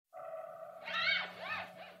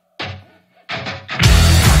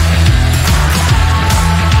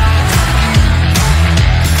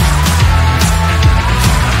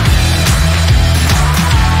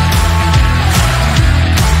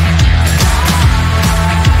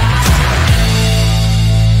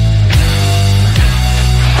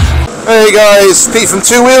Hey guys, Pete from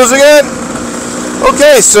Two Wheels again.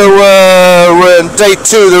 Okay, so we're in day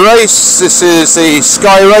 2 of the race. This is the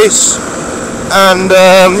Sky race, and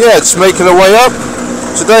yeah, it's making our way up.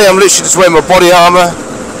 Today I'm literally just wearing my body armour.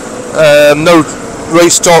 No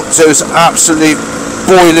race tops. It was absolutely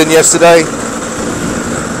boiling yesterday.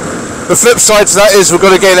 The flip side to that is we're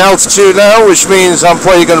going to gain altitude now, which means I'm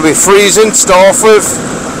probably going to be freezing to start off with.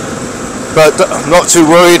 But I'm not too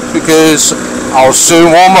worried because I'll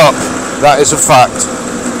soon warm up. That is a fact.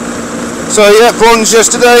 So yeah, bronze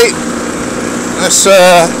yesterday. Let's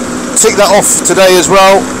tick that off today as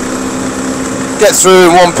well. Get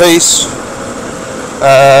through in one piece.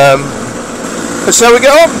 Let's see how we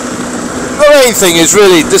get on. The main thing is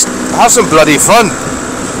really just have some bloody fun.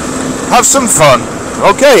 Have some fun.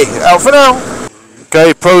 Okay, out for now.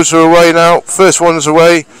 Okay, pros are away now. First one's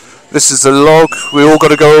away. This is the log. We all got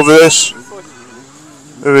to go over this.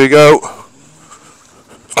 There we go.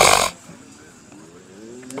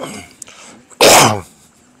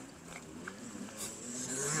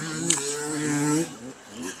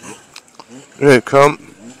 Here it come.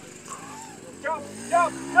 Jump,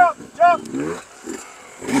 jump, jump, jump.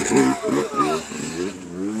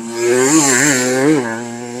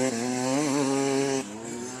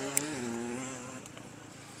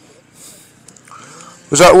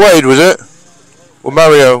 Was that Wade, was it? Or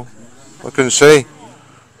Mario? I couldn't see.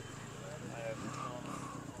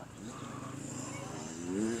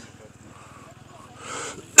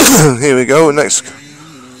 Here we go, next.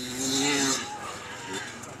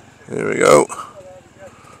 Here we go.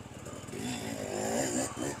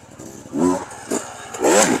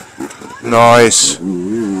 Nice.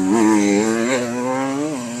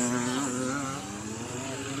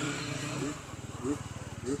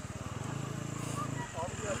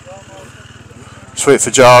 Just wait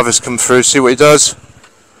for Jarvis to come through, see what he does.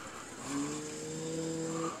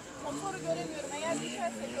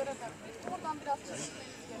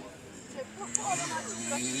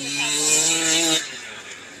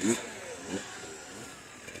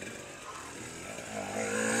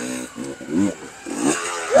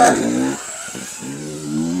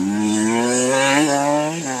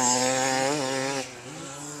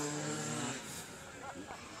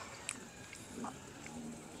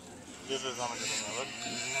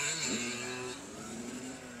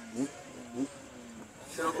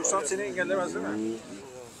 Sen otursan seni engellemez değil mi?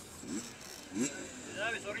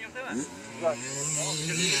 Abi sorun yok değil mi?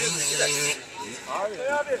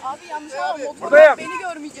 Abi yanlış ama motorla Buradayım. beni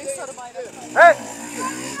görmeyecek sarı bayrakta. Hey!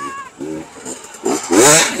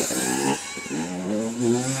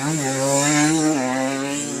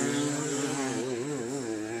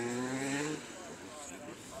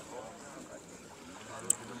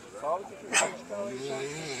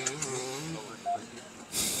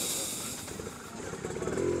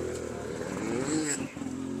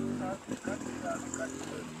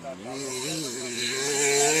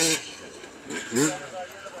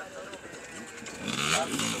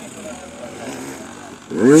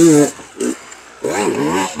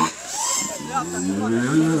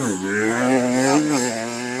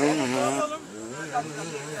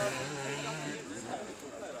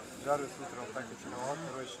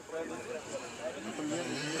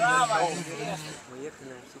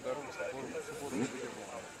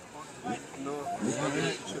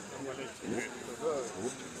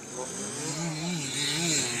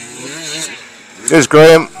 Here's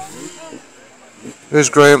Graham. Here's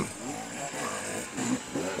Graham.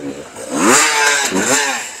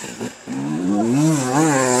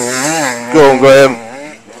 Go on, Graham.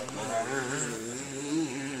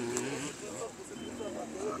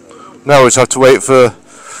 Now we just have to wait for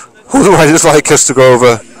all the riders like us to go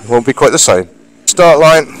over. It won't be quite the same. Start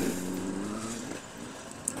line.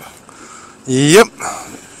 Yep.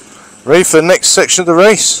 Ready for the next section of the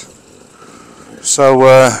race. So,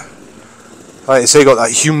 like I say, got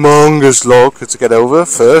that humongous log to get over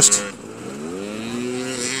first.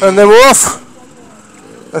 And then we're off.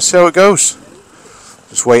 Let's see how it goes.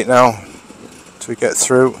 Just wait now till we get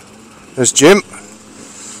through. There's Jim.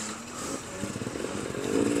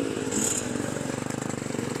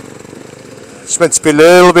 It's meant to be a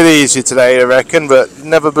little bit easier today, I reckon, but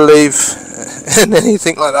never believe in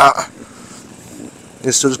anything like that.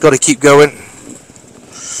 You still just got to keep going.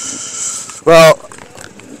 Well,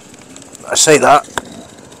 I say that.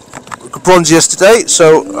 We got bronze yesterday,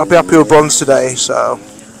 so I'll be happy with bronze today. So.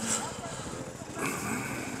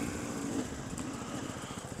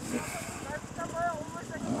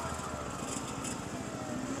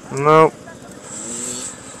 No.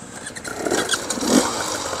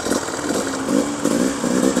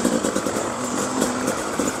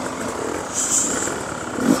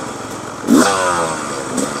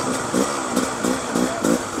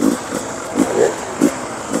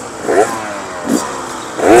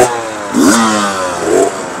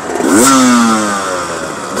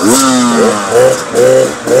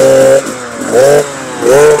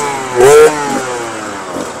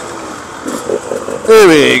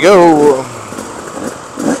 we go.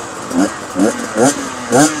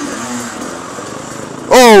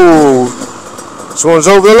 Oh! Someone's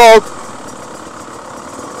over the log.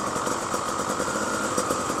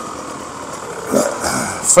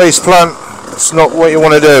 Face plant. It's not what you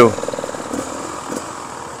want to do.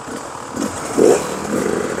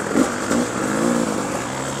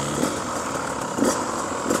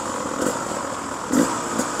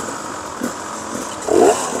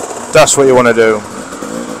 That's what you want to do.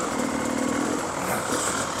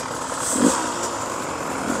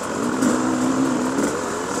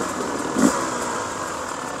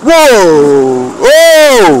 Whoa!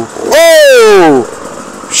 Oh!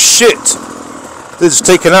 Oh! Shit! They're just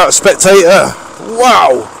taking out a spectator.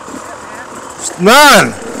 Wow!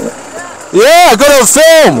 Man! Yeah, I got it on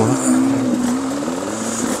film!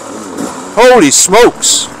 Holy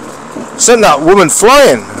smokes! Sent that woman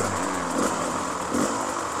flying.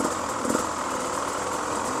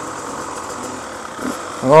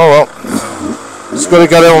 Oh well, just got to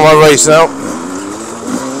get on my race now.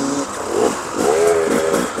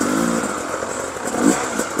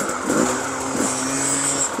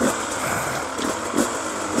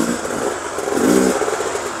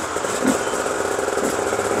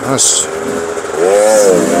 That's...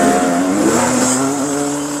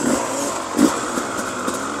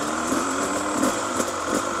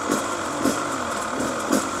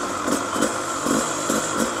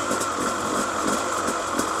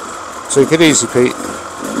 Take it easy, Pete.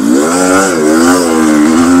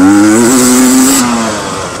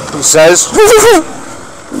 He says.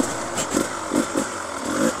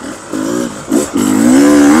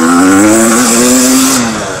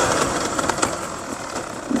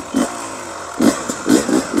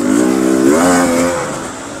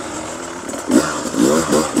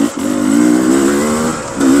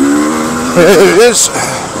 It is.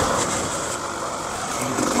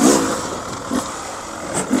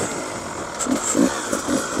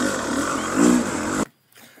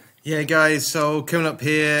 Yeah, guys, so coming up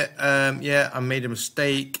here, yeah, I made a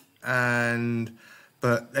mistake,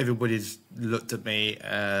 but everybody's looked at me.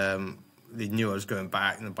 They knew I was going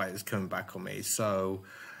back, and the bike was coming back on me, so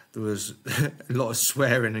there was a lot of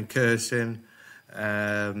swearing and cursing,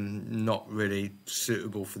 not really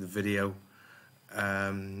suitable for the video.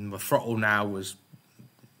 My throttle now was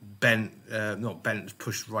bent, not bent, it was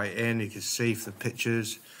pushed right in, you can see from the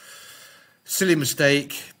pictures. Silly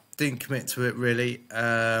mistake. Didn't commit to it really,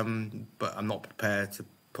 but I'm not prepared to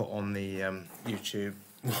put on the YouTube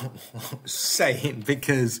what I was saying,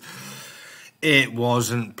 because it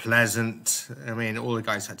wasn't pleasant. I mean, all the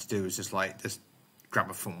guys had to do was just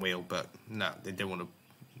grab a front wheel, but no, they didn't want to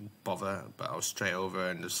bother. But I was straight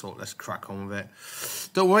over and just thought, let's crack on with it.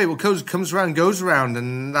 Don't worry, what comes around goes around,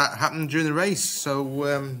 and that happened during the race. So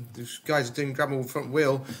these guys didn't grab a front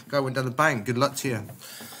wheel, guy went down the bank. Good luck to you.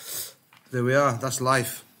 There we are, that's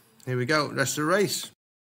life. Here we go, rest of the race.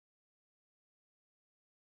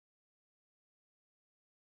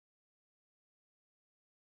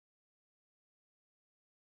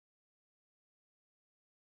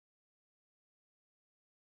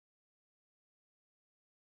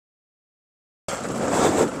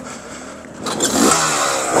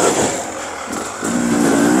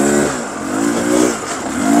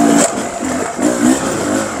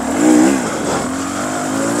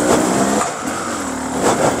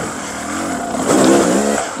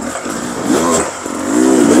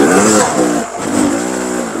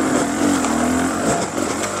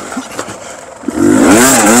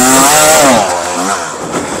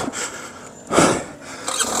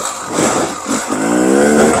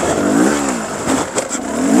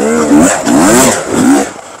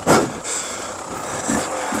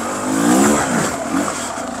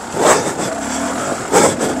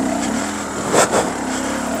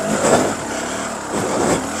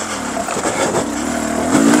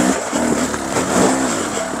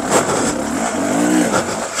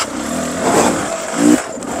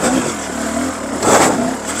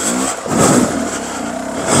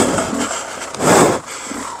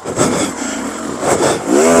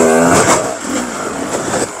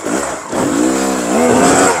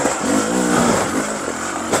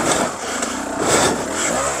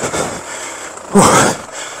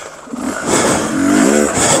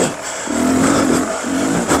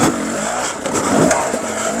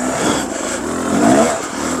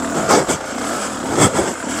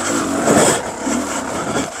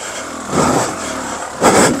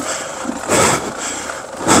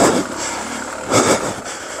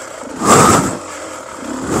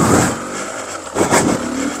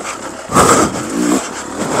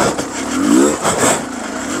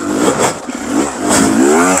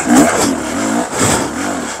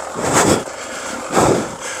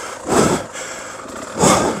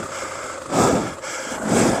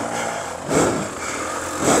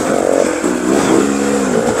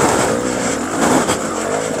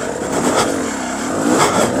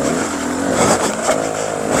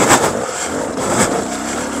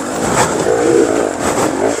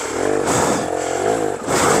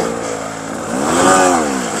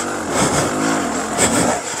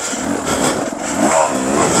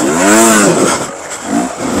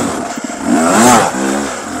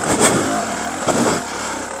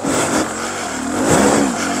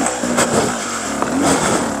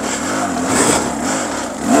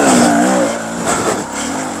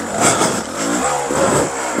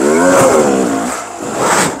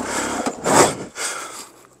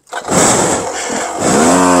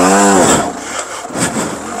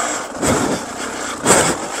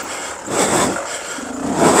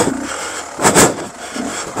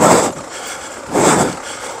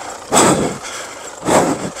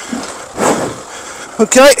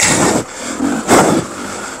 Okay,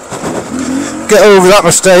 get over that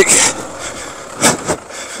mistake,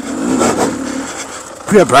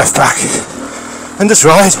 put your breath back and just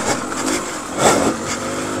ride.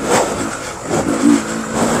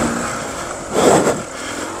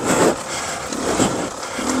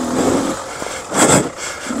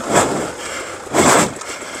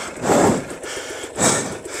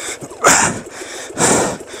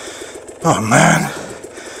 Oh man,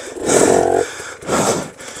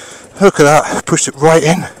 look at that, pushed it right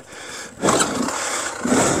in.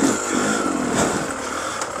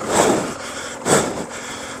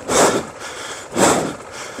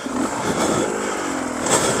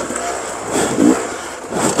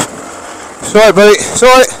 It's alright buddy, it's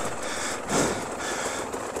alright.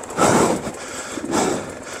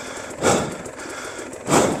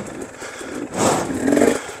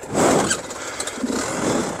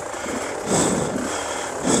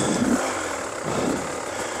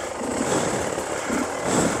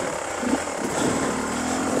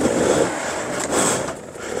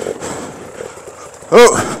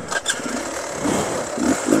 Oh!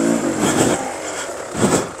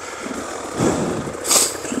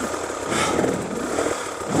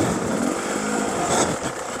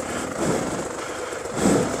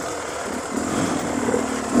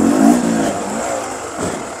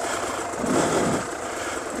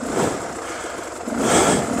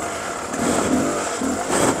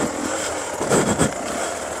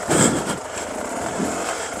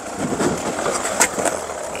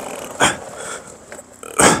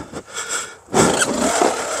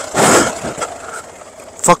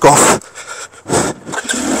 Fuck off.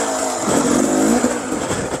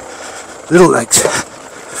 Little legs.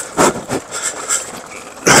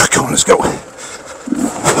 Come on, let's go.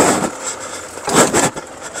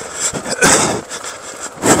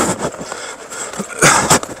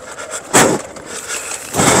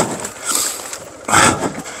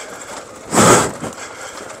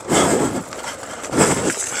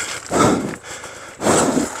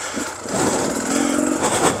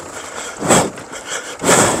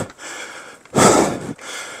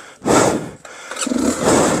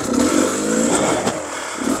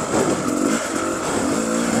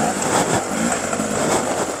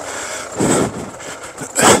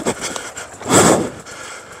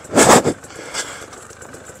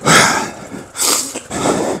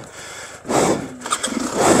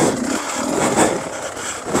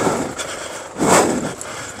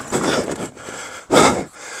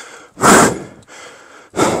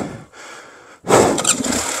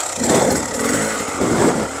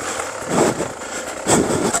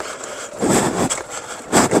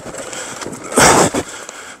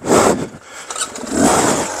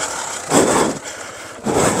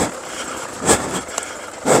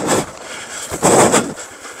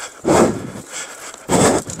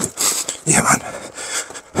 Yeah, man.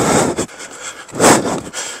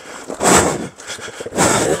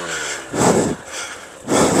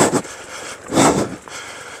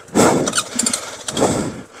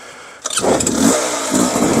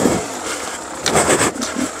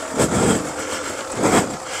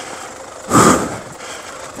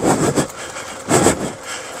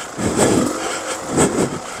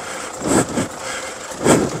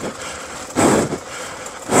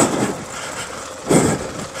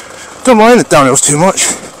 Don't mind the downhills too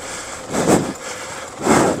much.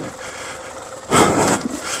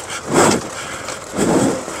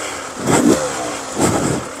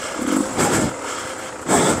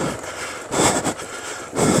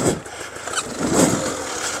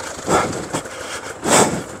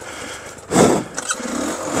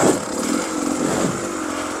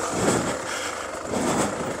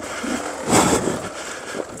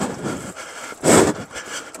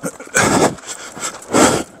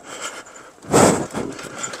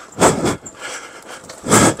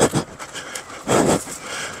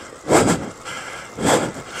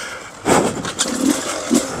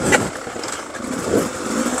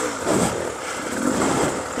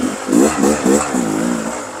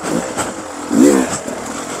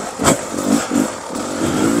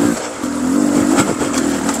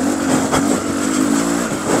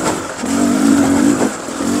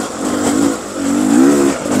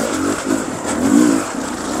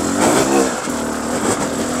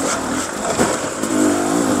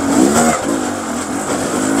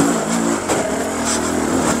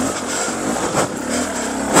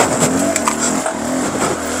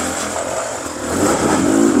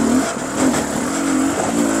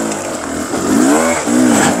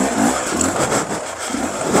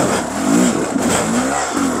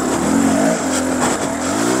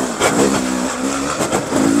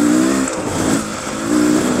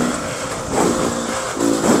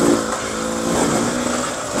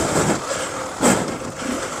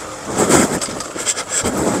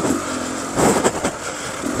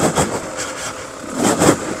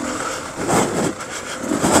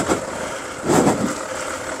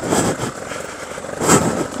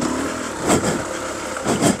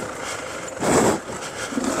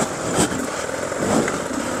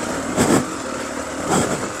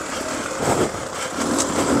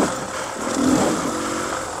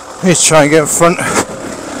 Need to try and get in front as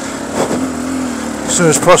soon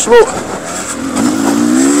as possible.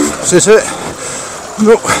 Is this it?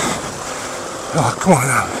 No. Oh, come on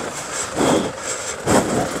now.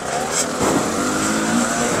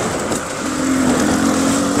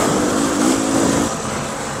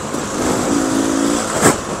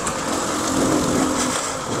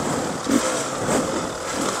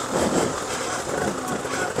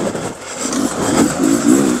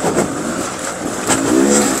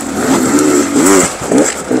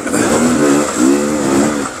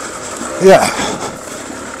 Yeah.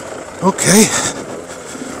 Okay.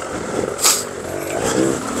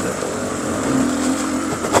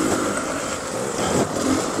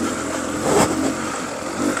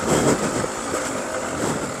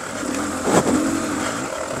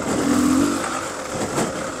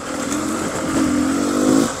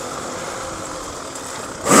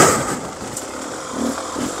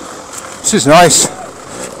 This is nice.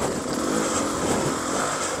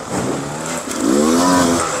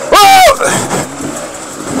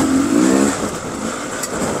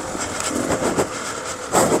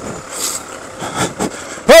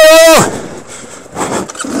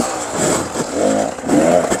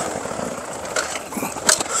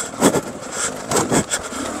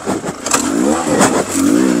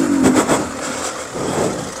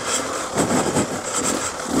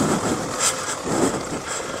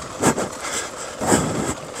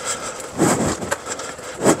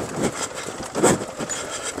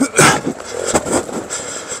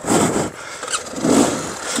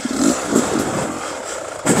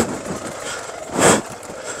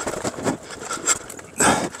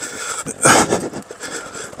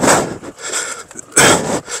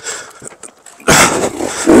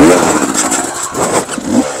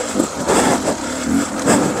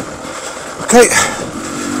 Okay.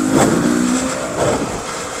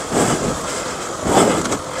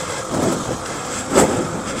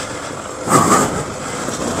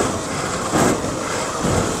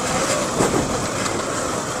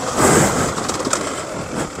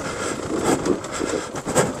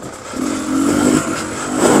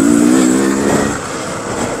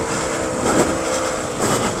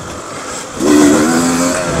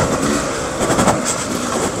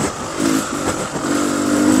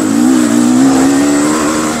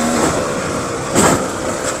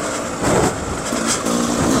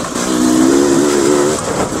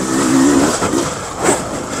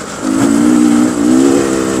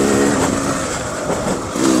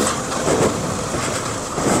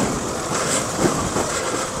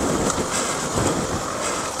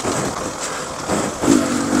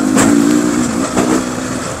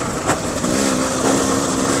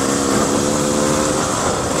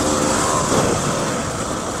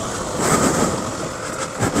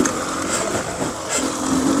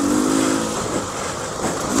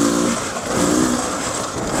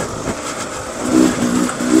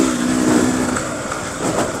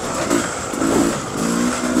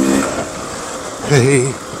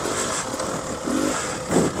 Hey.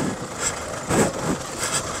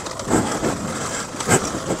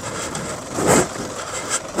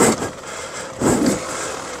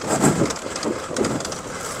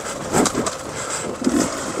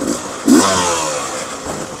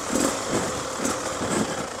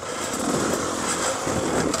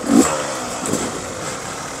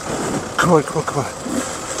 Come on, come on, come on.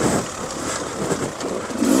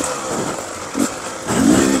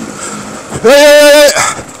 Hey!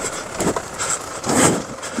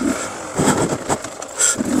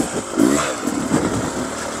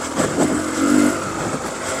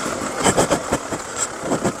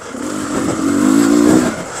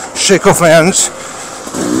 Shake off my hands.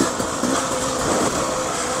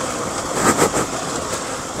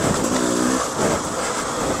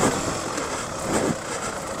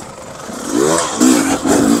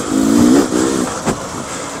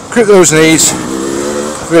 Grip those knees.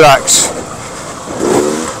 Relax.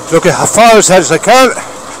 Look at how far ahead as I can.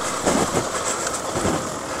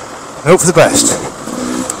 And hope for the best.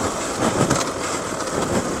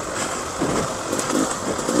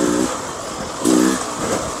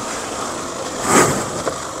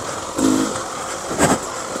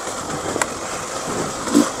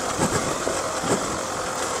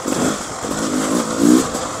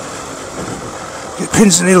 Get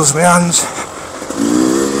pins and needles in my hands.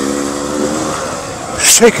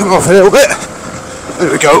 Shake them off a little bit.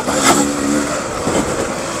 There we go.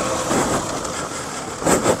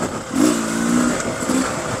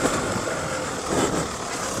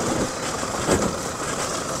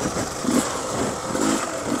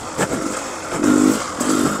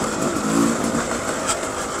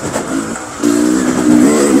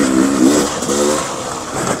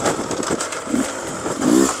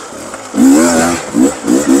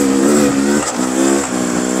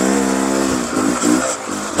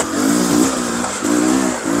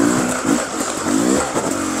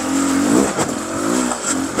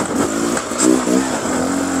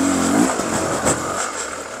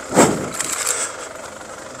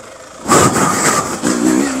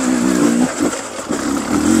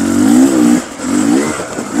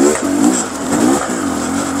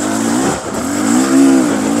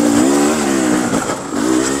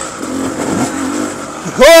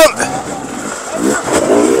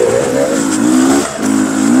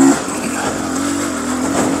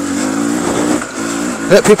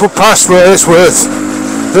 Let people pass where it's worth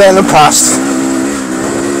letting them pass.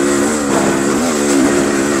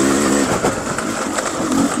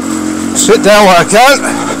 Sit down where I can.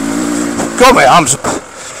 Got my arms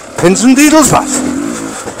pins and needles, man.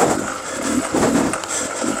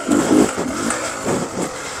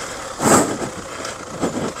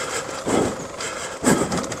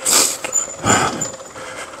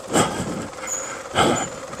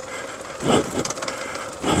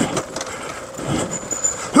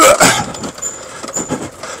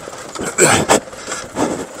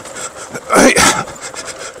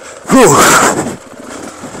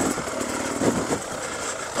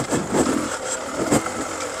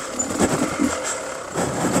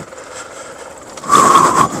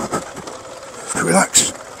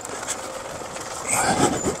 Relax.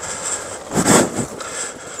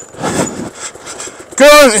 Go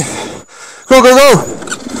on. Go, go, go.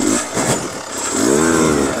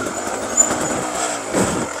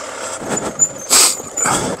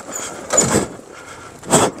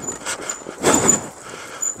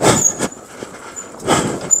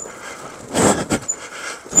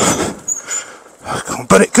 Come on,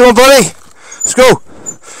 buddy. Come on, buddy. Let's go.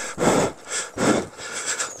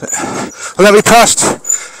 Let me past.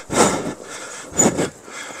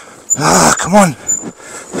 Ah, come on.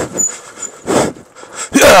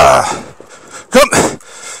 Yeah. Come.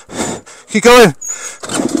 Keep going.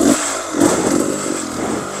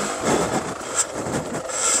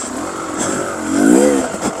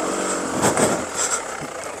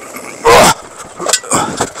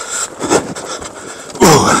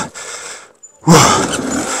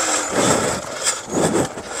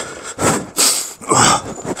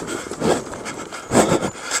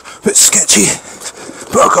 Bit sketchy,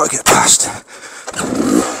 but I've got to get past.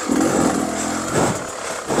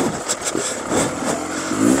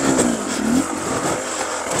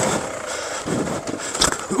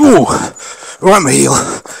 Ooh, right my heel.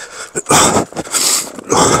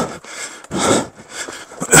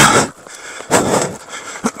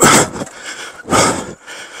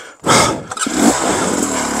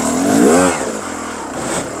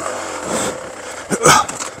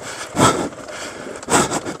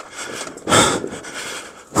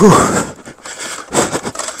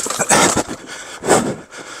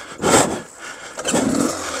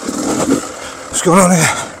 What's going on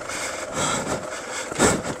here?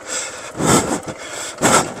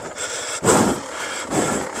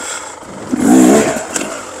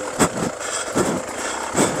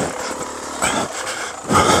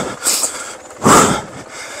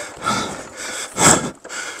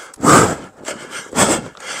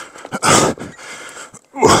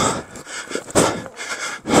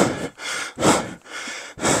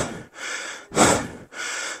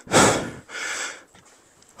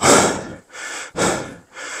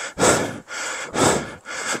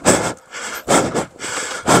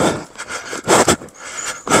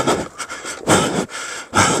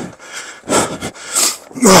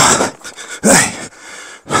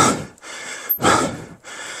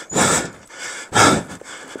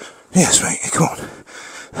 Yes, mate, come on.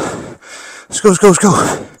 Let's go, let's go, let's go.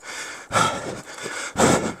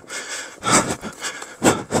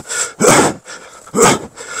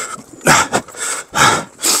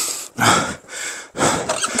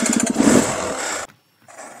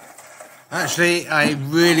 Actually, I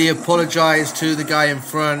really apologise to the guy in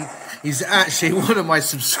front. He's actually one of my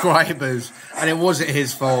subscribers, and it wasn't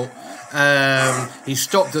his fault. He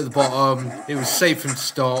stopped at the bottom. It was safe for him to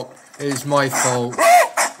stop. It was my fault.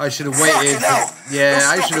 I should have waited. Yeah,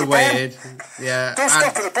 I should have waited. Yeah, Don't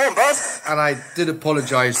stop at the bottom, bud. and I did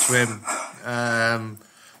apologise to him.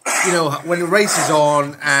 You know, when the race is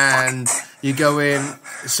on and you go in,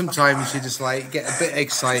 sometimes you just like get a bit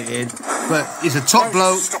excited. But he's a top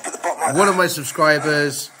bloke, one of my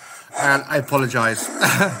subscribers, and I apologise.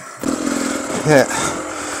 Yeah.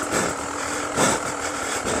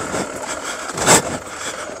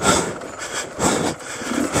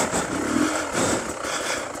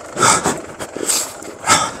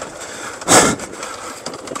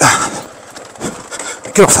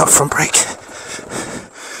 Get off that front brake.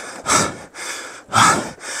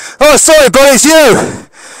 Oh, sorry, buddy, it's you.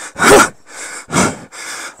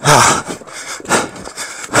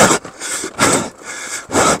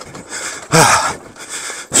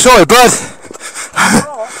 Sorry, bud.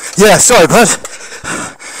 Yeah, sorry, bud.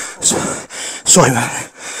 Sorry, man.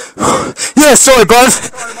 Yeah, sorry, bud.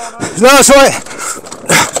 No, it's all right.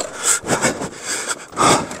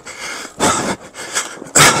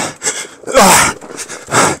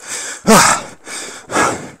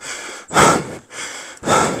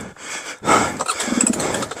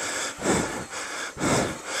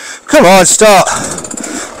 Come on, start.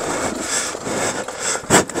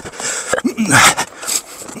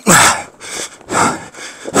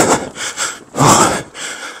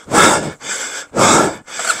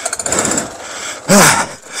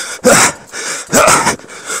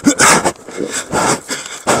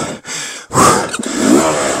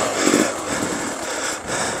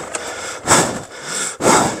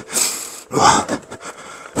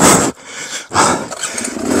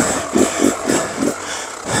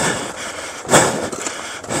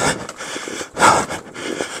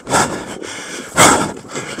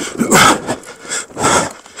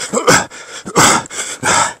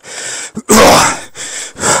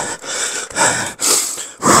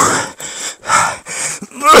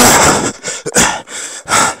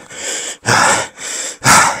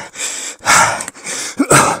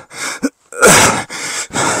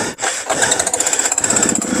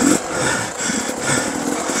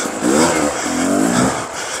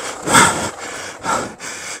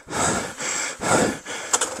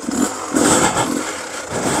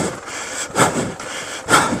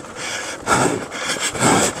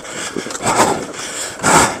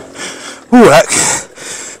 Ooh, heck.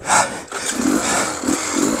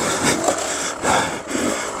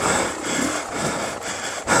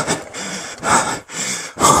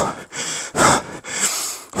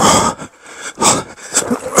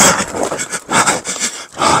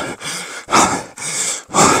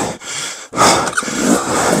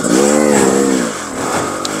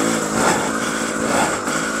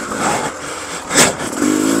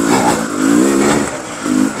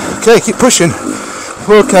 Okay, keep pushing.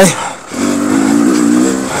 We're okay.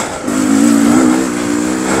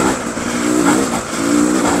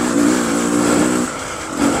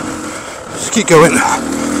 Just keep going.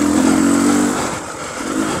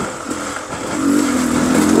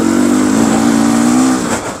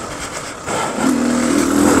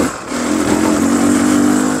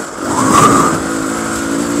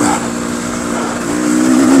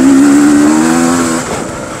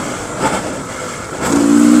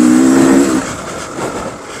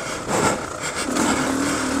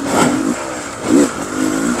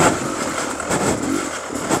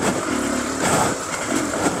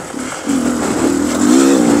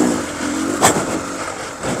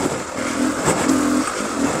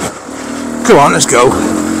 Come on, let's go.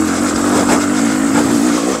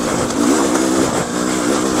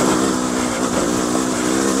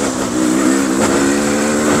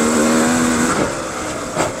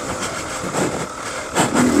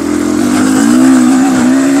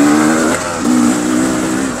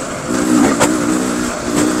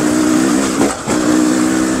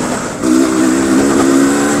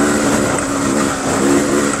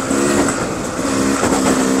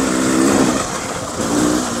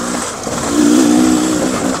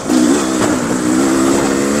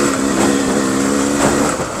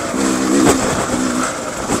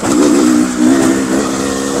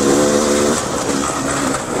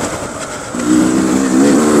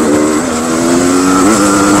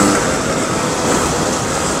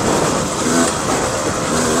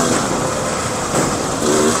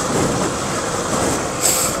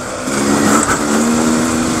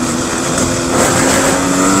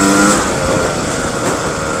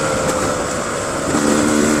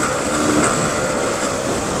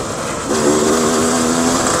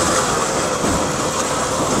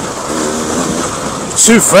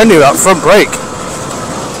 Too friendly with that front brake.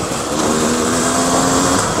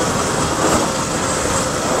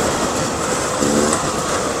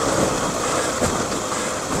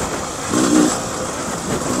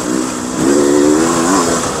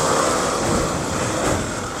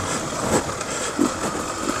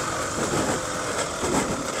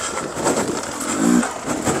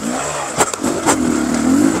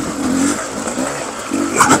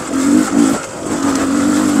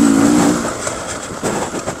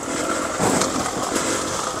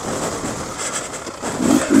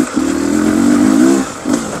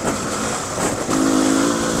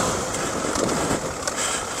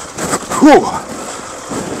 Whew.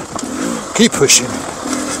 Keep pushing.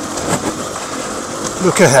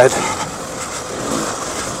 Look ahead.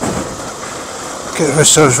 Okay,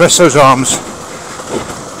 rest those arms.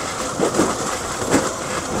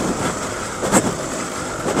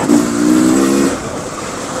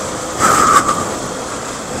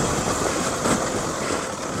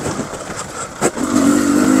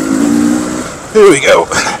 Here we go.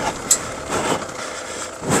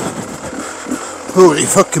 Holy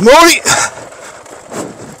fucking moly!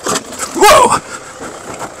 Whoa!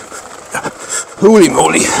 Holy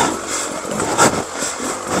moly!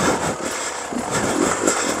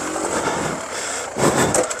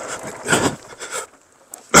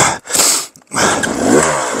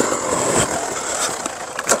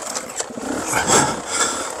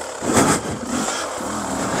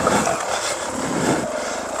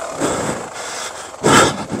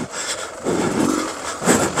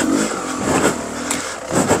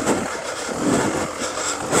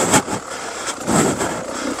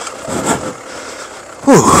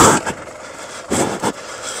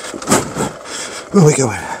 Where are we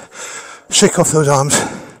going? Shake off those arms.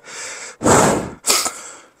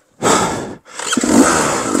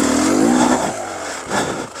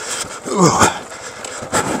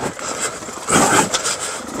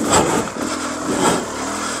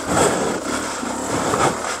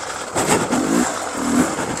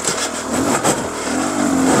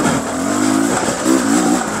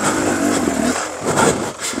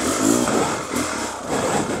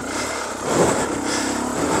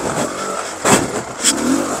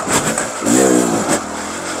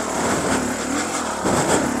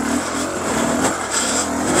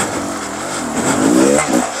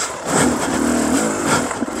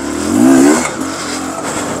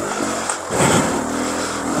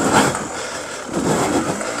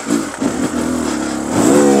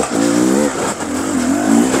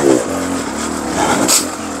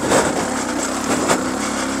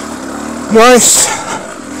 Nice.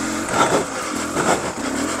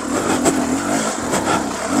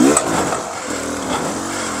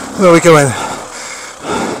 Where are we going?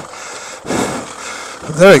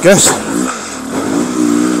 There it goes.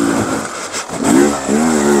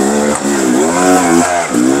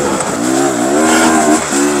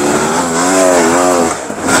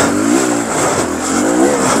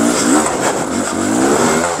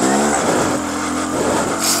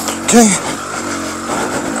 Okay.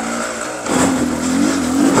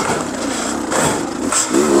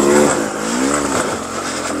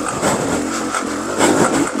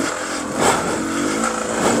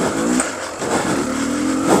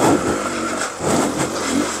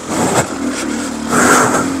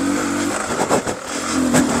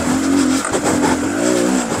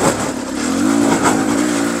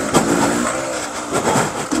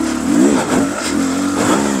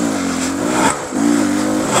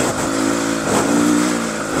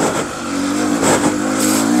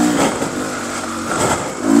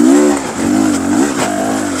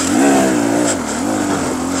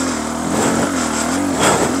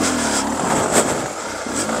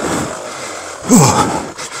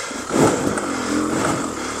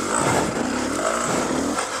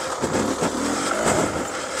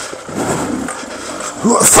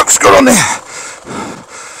 What the fuck's going on there?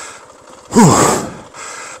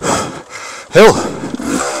 Hill.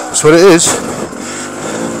 That's what it is.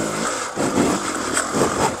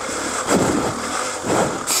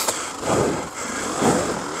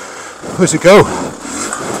 Where's it go?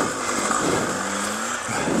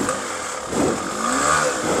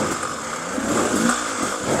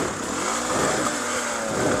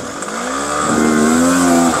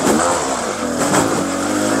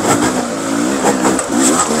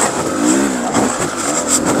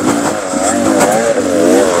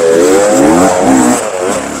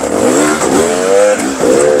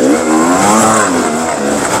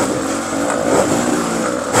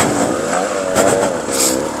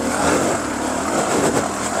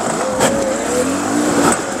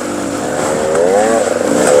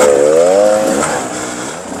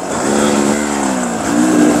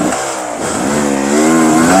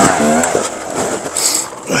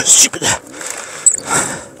 Stupid.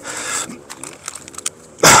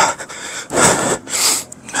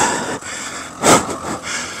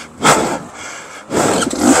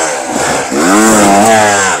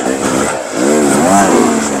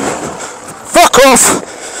 Fuck off!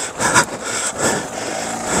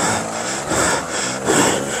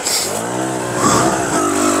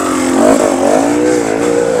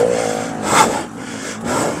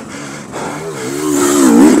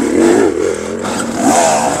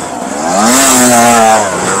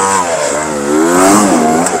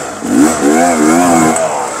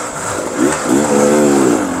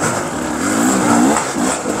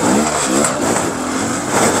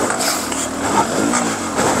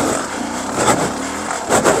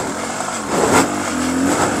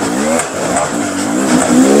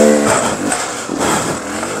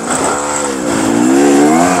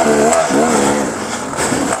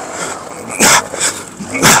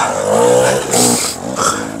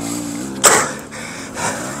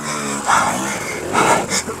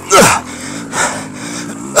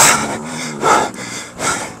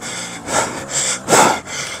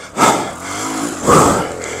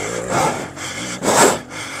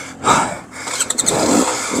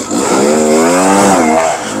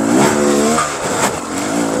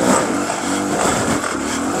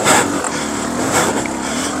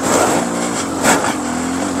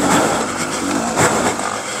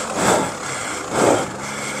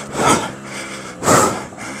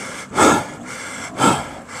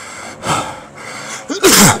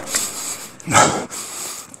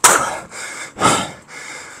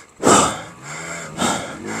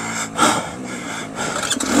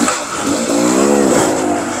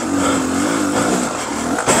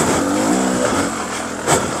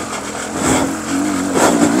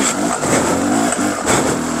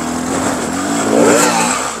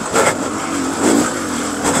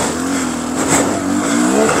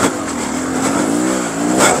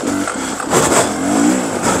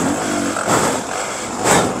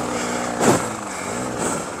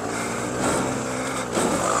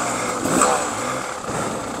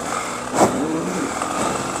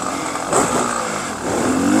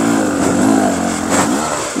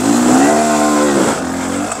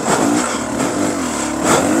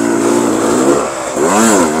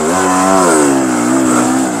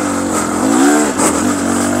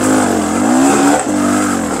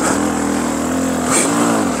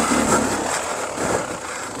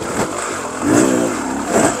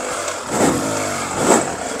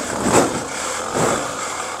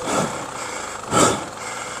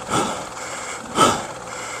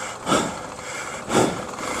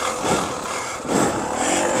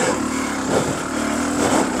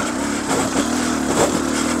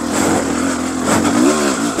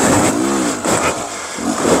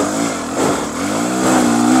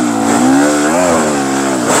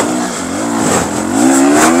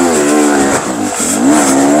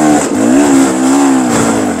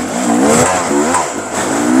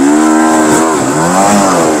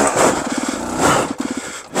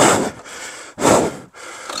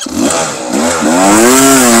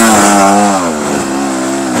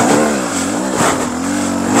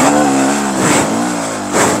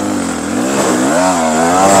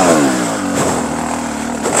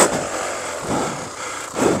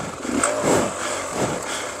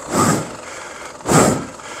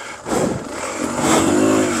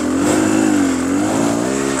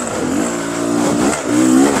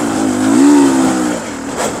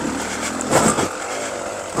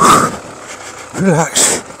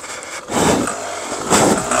 Relax.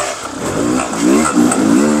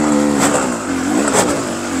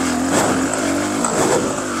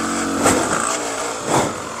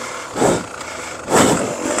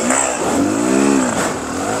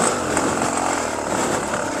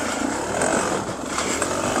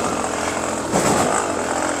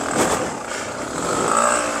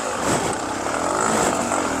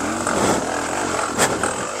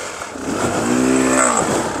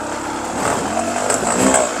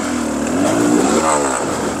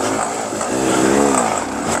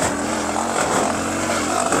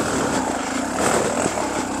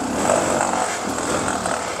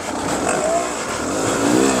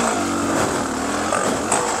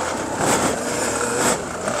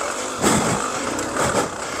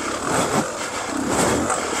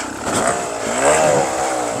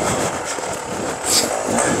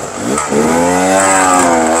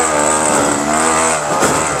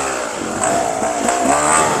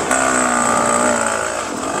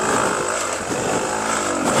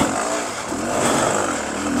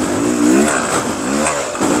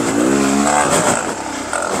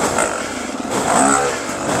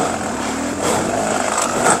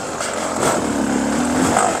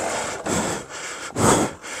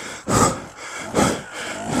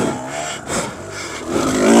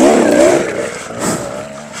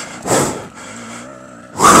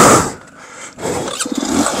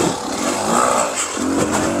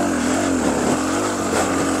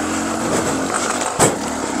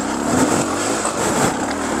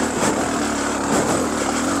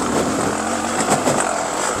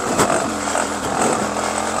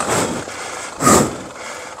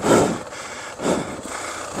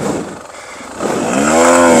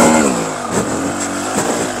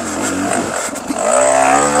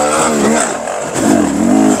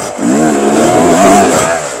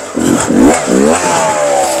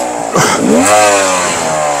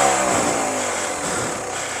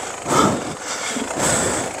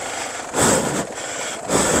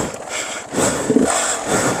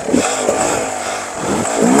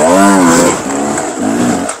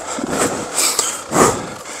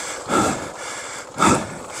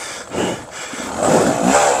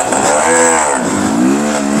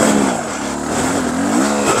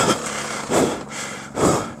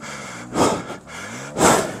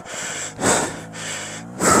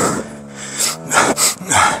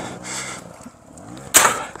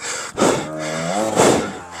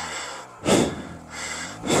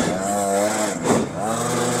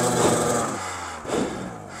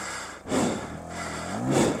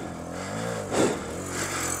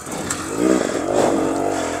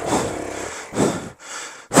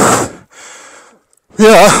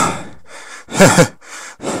 Yeah.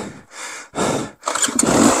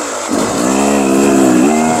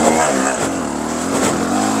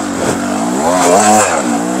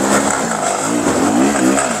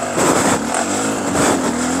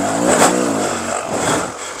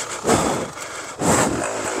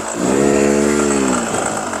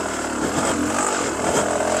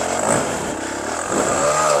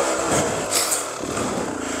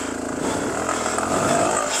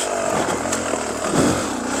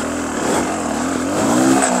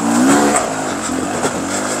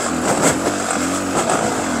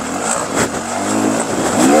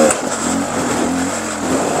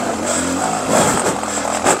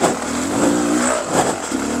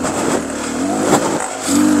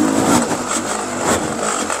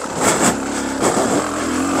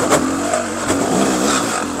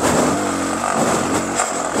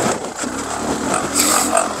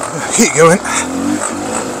 Keep going.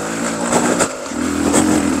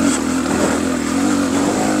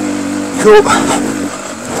 Cool.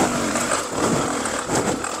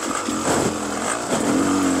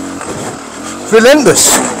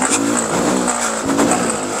 Relentless.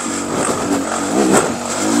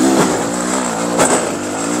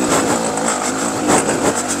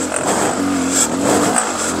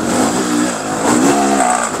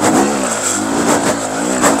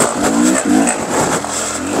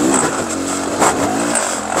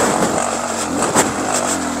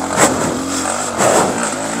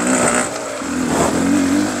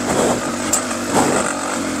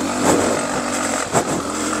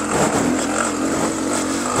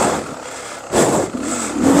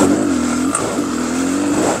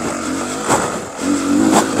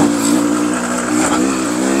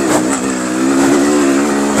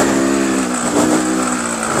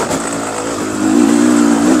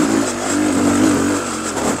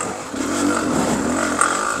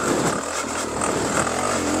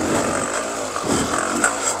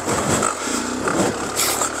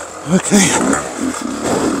 Okay.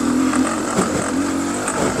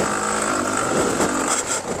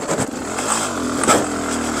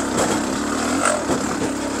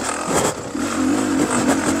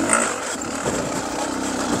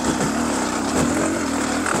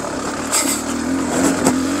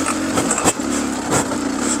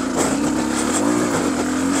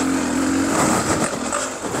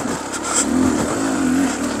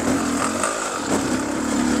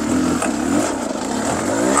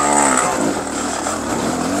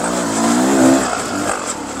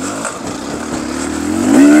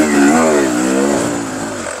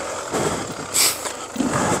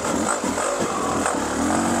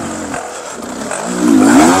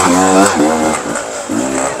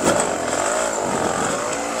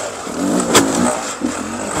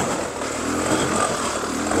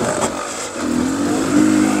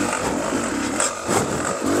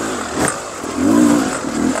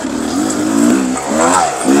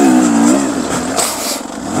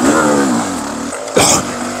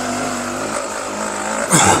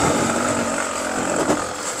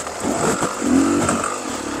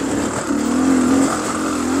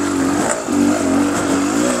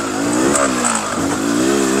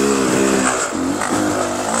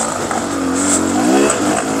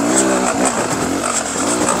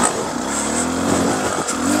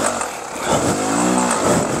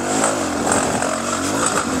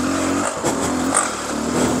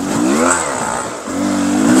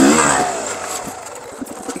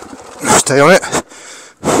 latte on it.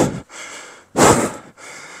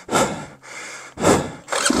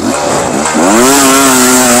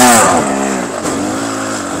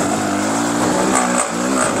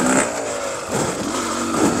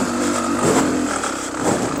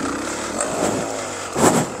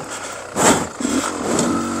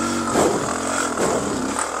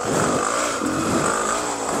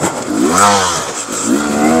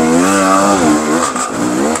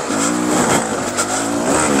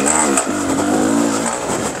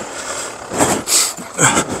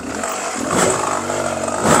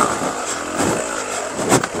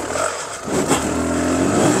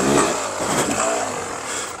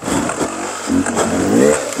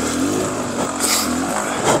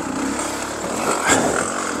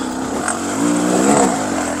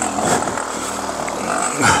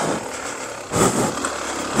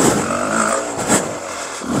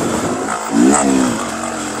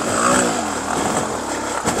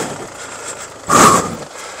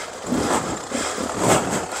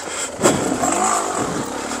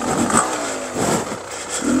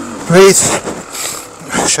 Breathe,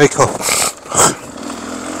 shake off.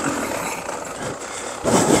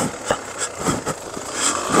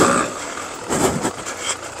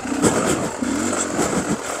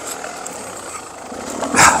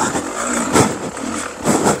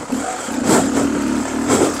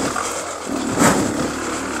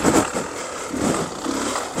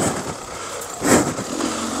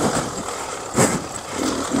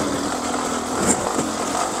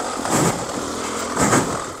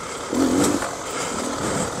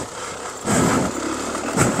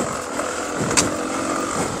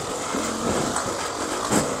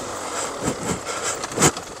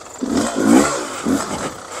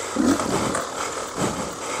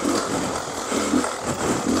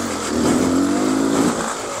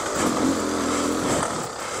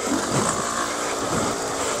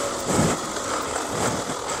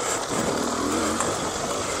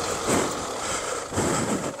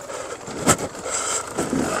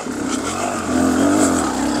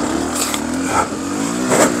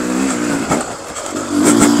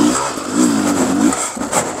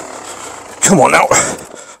 Come on now.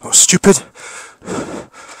 Oh, stupid.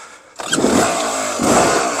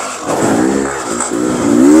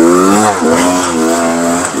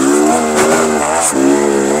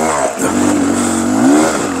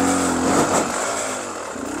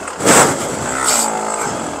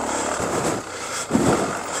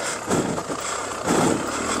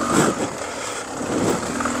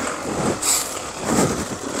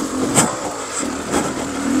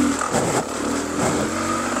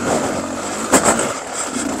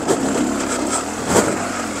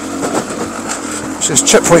 This is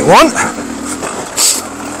checkpoint 1.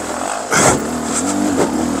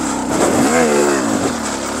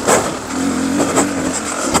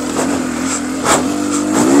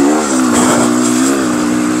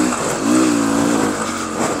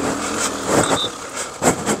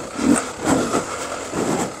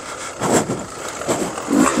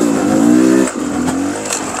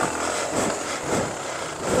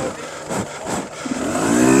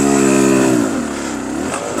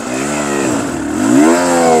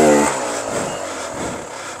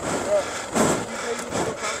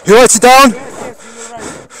 You write it down?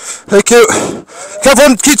 Thank you. Keep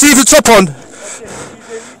on, keep the top on.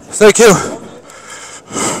 Thank you.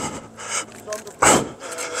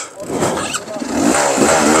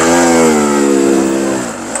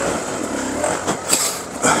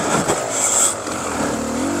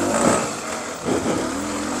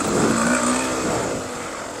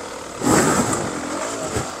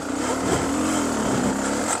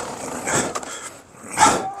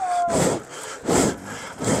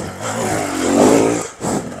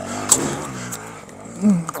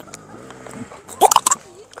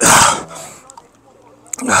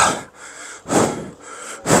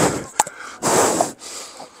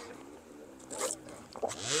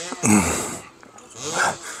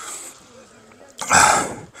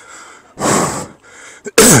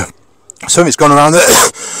 Something's gone around there.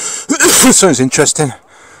 Something's interesting.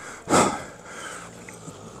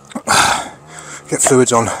 Get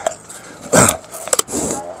fluids on.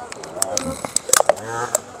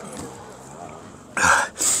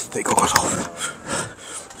 They got us off.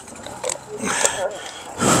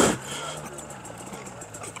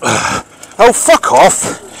 Oh, fuck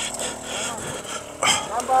off!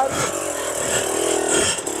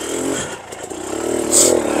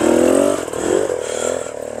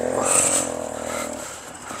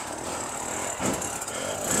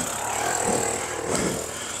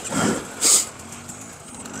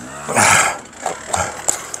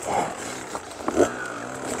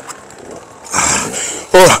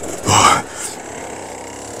 Oh.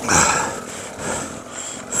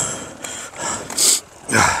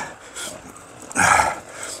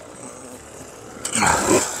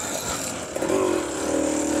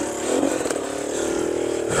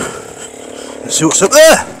 see what's up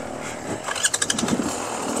there.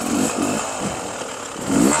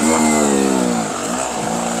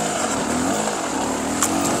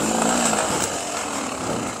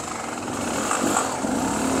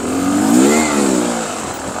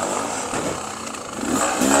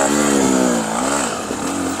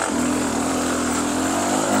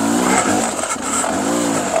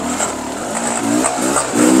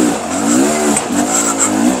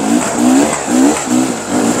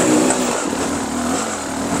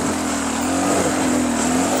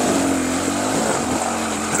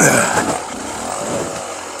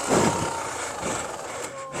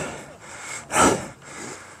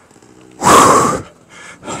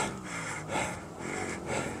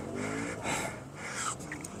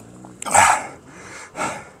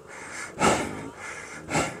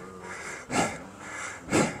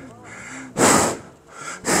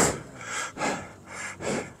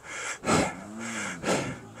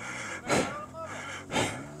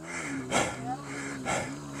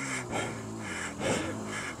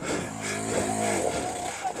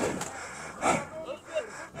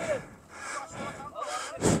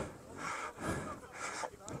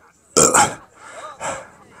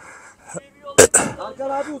 Arkan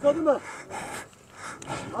abi uzadı mı?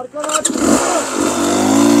 Arkan abi uzadı mı?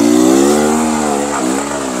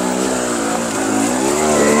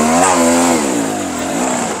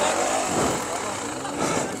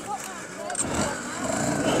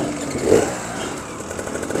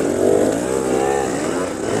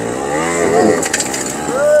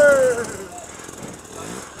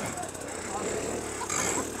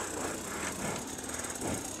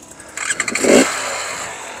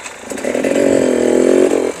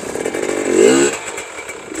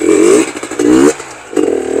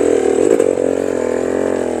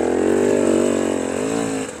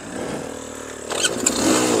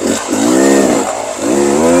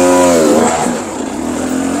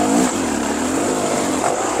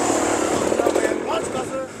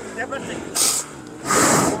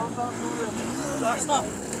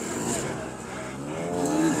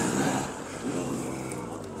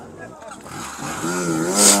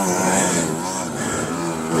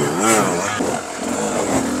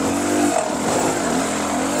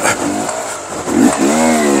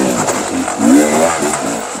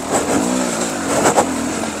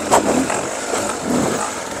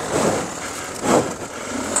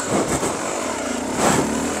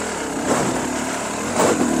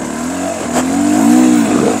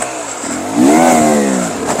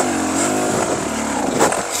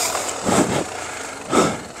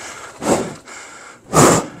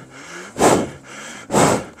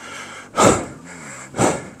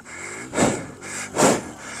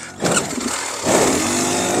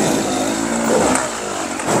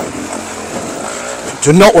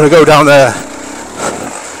 Do not want to go down there.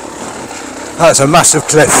 That's a massive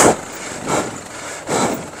cliff.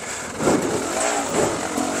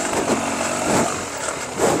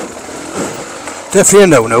 Definitely a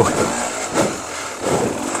no-no.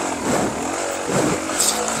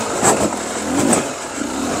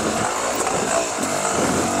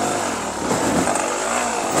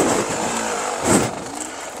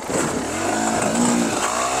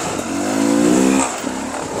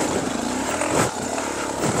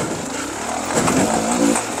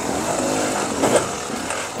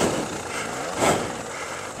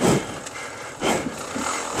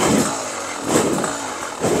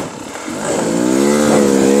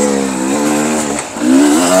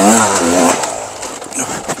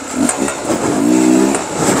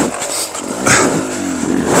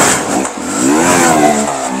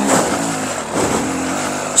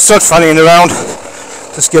 Sod fannying around,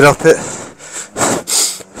 just get up it.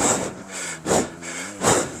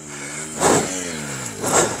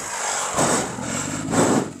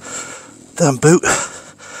 Damn boot.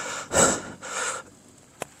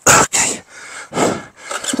 Okay,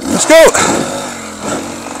 let's go.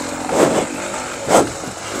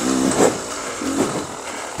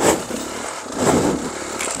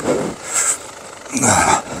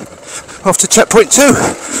 Off to checkpoint 2,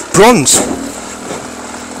 bronze.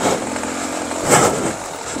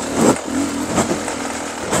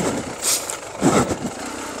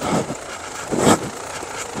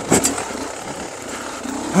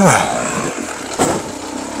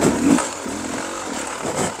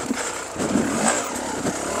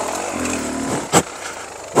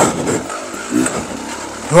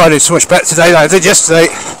 Riding so much better today than I did yesterday.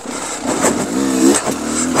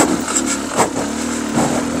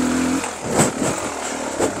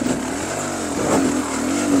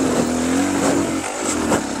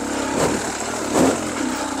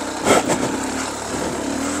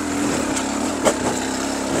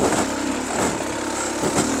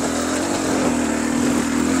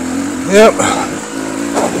 Yep.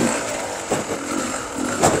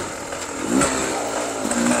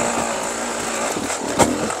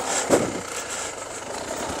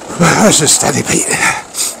 That's a steady beat.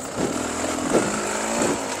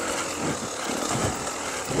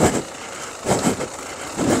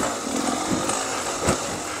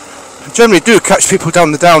 I generally do catch people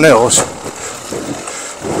down the downhills.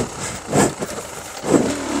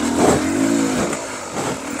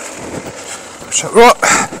 Watch that rock.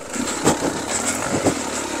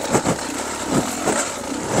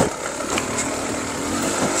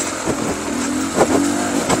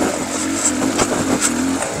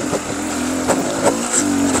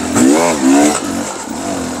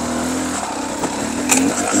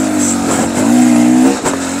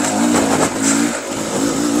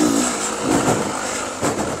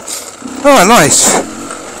 Oh, nice.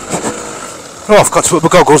 Oh, I've got to put my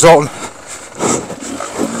goggles on.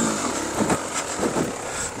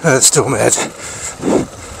 It's still mad.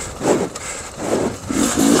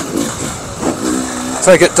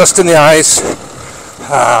 So I get dust in the eyes.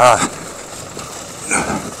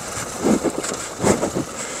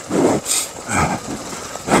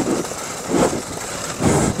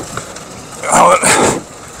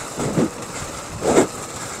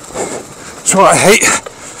 That's what I hate.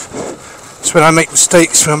 It's when I make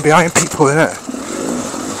mistakes when I'm behind people, innit?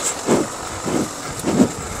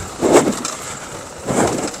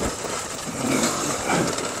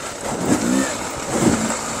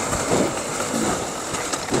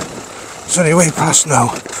 It's only way past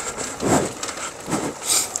now.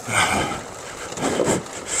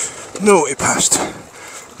 No way past.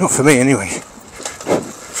 Not for me, anyway.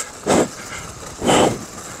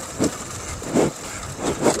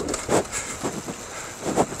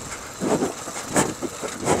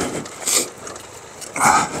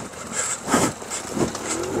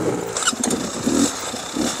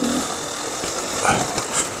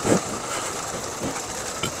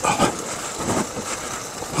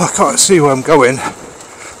 I can't see where I'm going.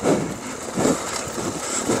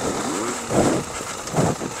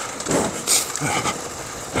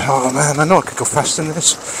 Oh man, I know I could go faster than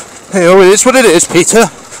this. Hey, oh, it is what it is, Peter.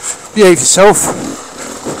 Behave yourself.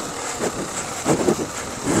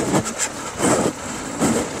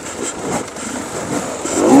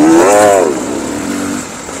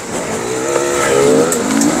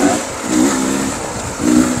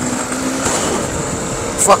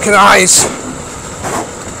 Fucking eyes.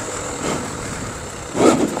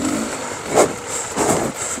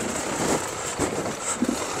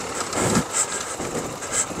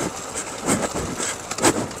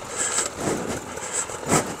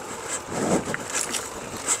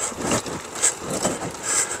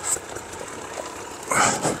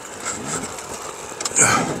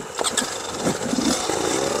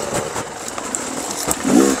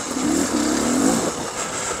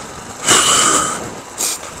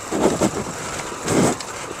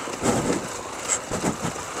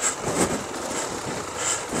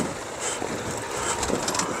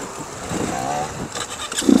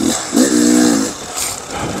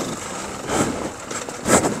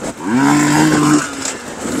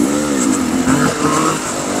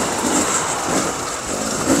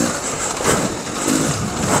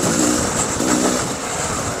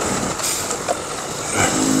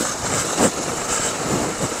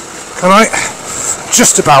 Can I?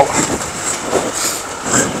 Just about.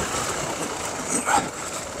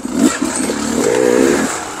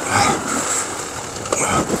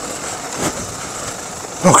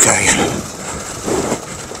 Okay.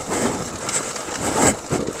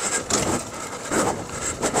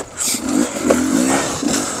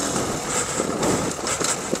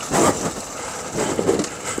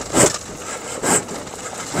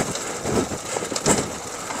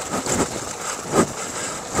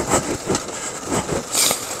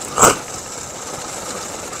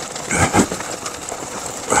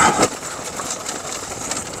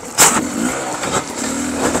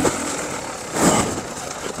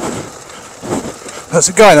 That's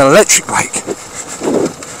a guy on an electric bike.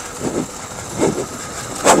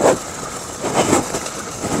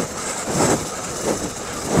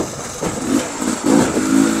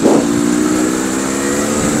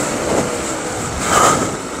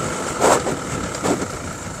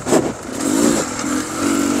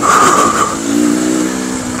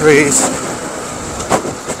 Breathe.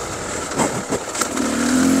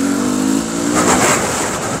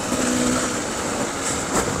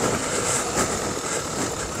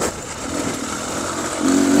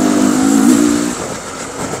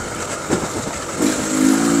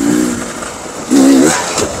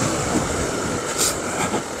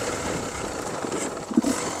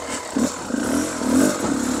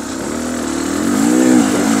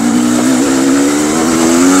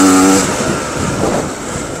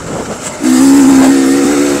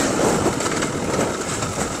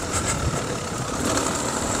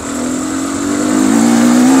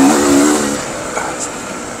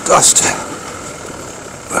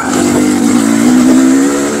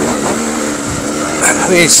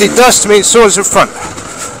 mean, you see dust, I mean, swords in front.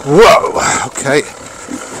 Whoa, okay.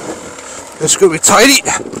 Let's go be tidy.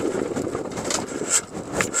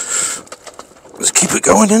 Let's keep it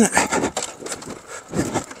going, innit?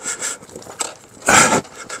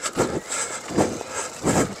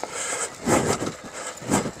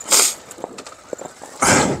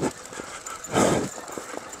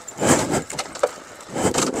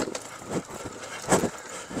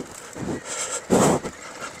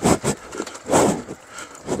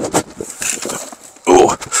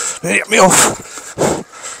 Oh, they get me off.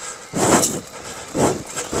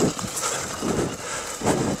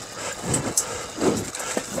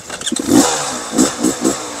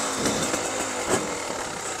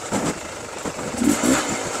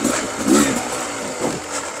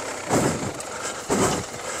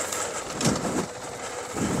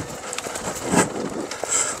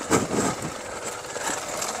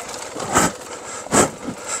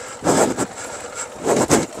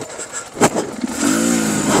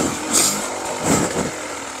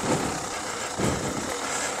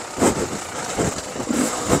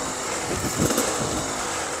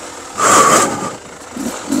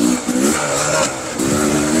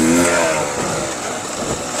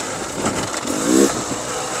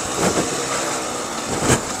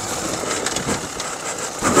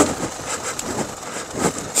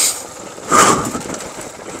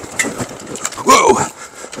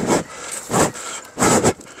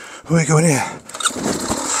 Where are we going here?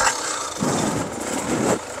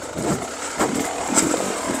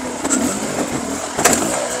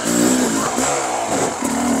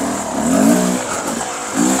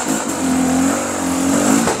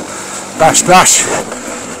 Splash, splash.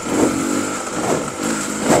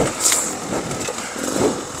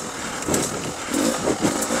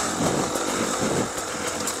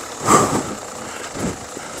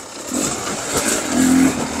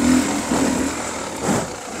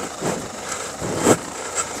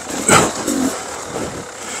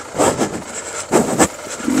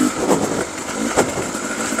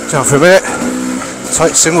 Down for a minute,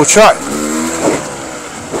 tight single track.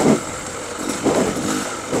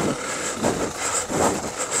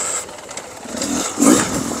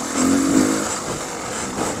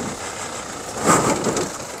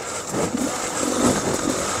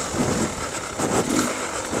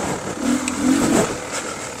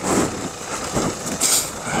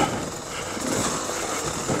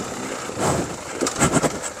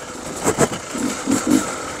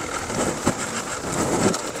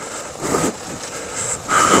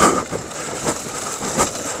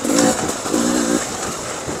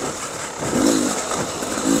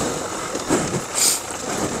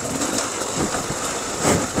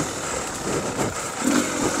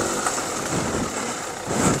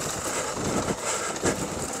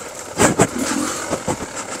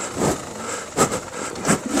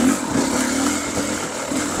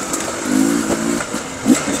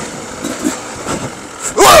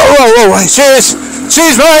 Whoa, cheers!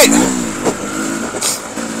 Cheers, mate!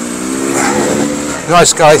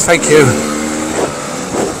 Nice guy, thank you.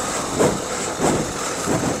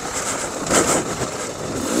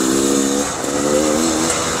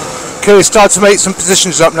 Okay, start to make some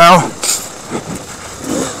positions up now.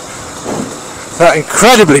 That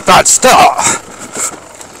incredibly bad start.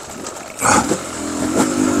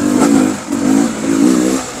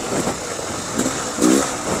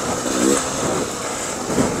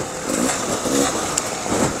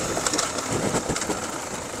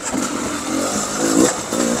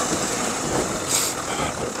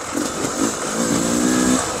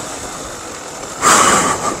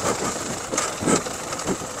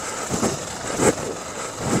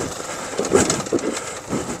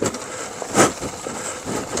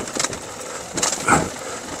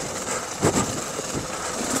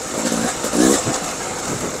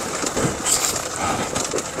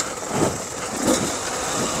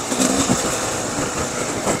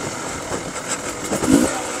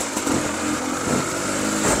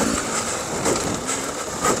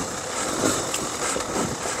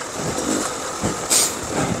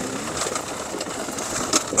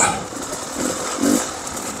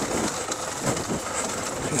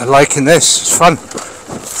 I'm liking this, it's fun.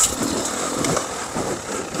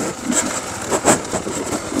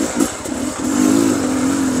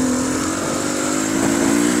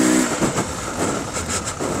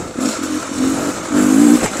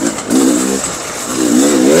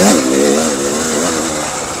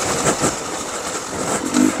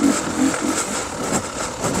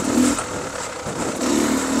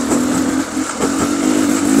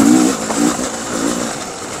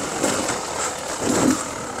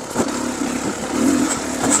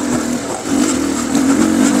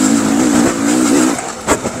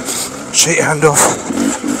 Shake your hand off.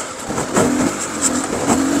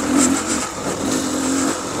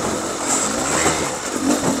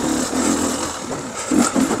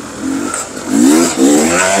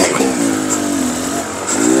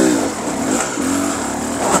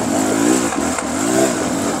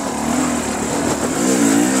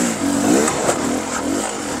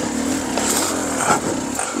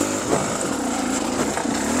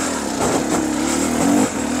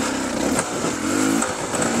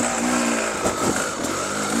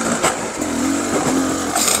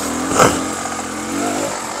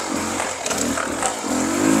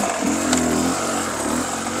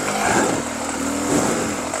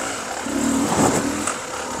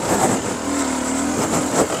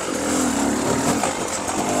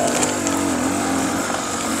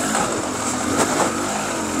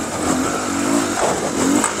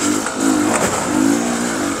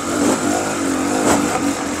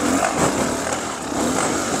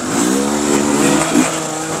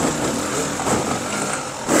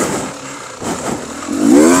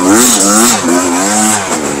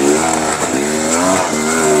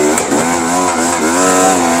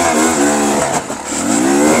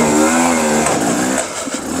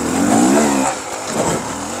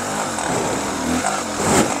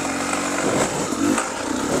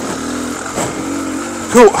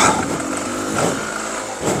 Cool.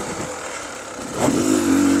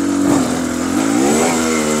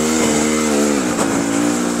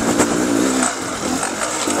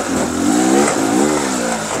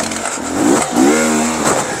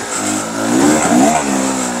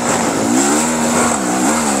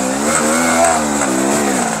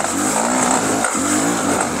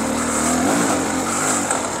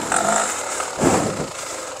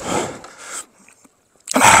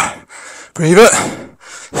 Breathe it.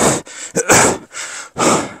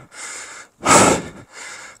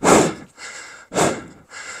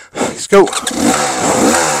 Let's go.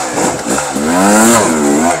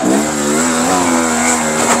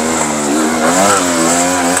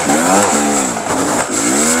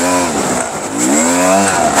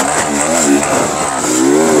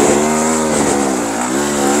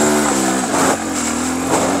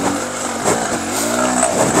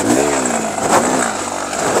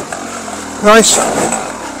 Nice.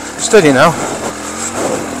 Steady now.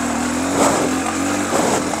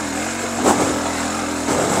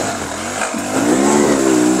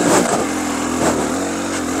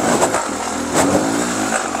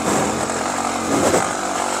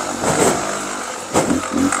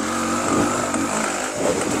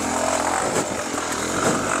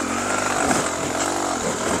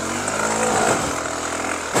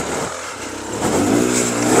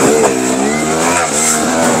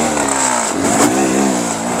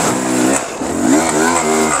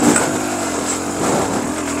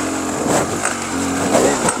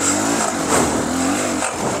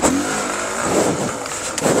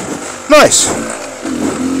 Nice.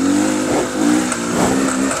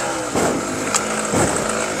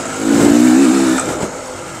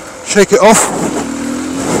 Shake it off.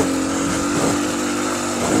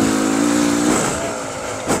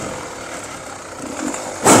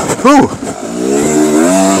 Ooh.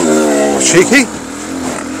 Cheeky.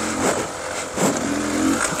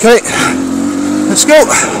 Okay. Let's go.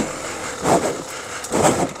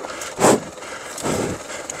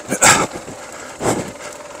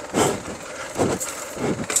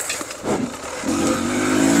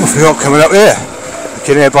 What have we got coming up here?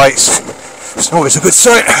 Guinea bites. It's always a good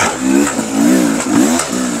sight.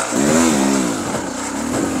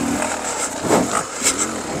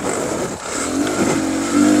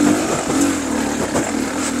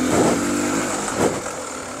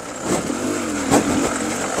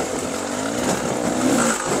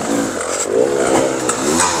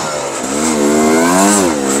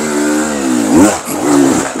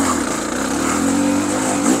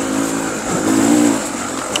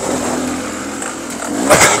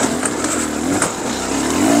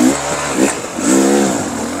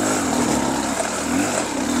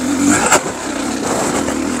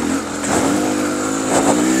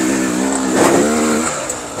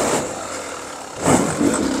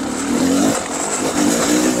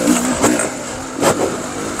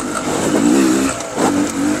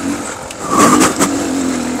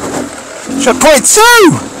 Checkpoint 2!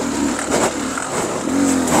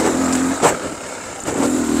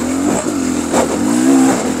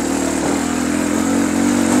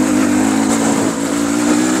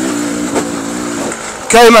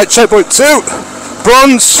 Okay, mate, checkpoint 2,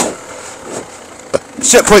 bronze.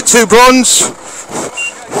 Checkpoint 2, bronze.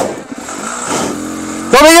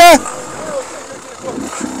 Come here!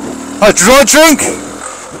 Dry drink!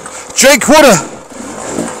 Drink water!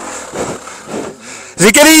 Does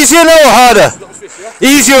it get easier now or harder?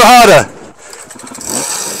 Easier or harder?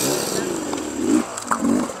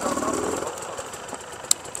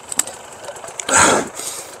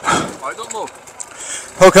 I don't know.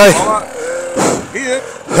 Okay. Ama here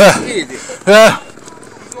iyiydi. Yeah.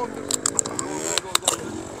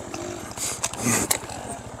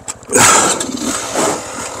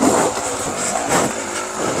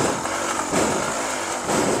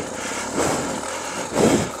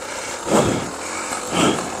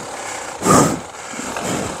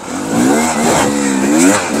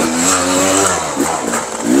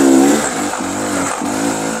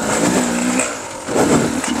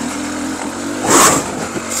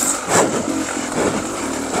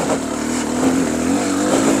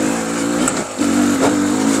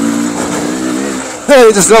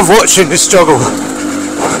 I just love watching this juggle.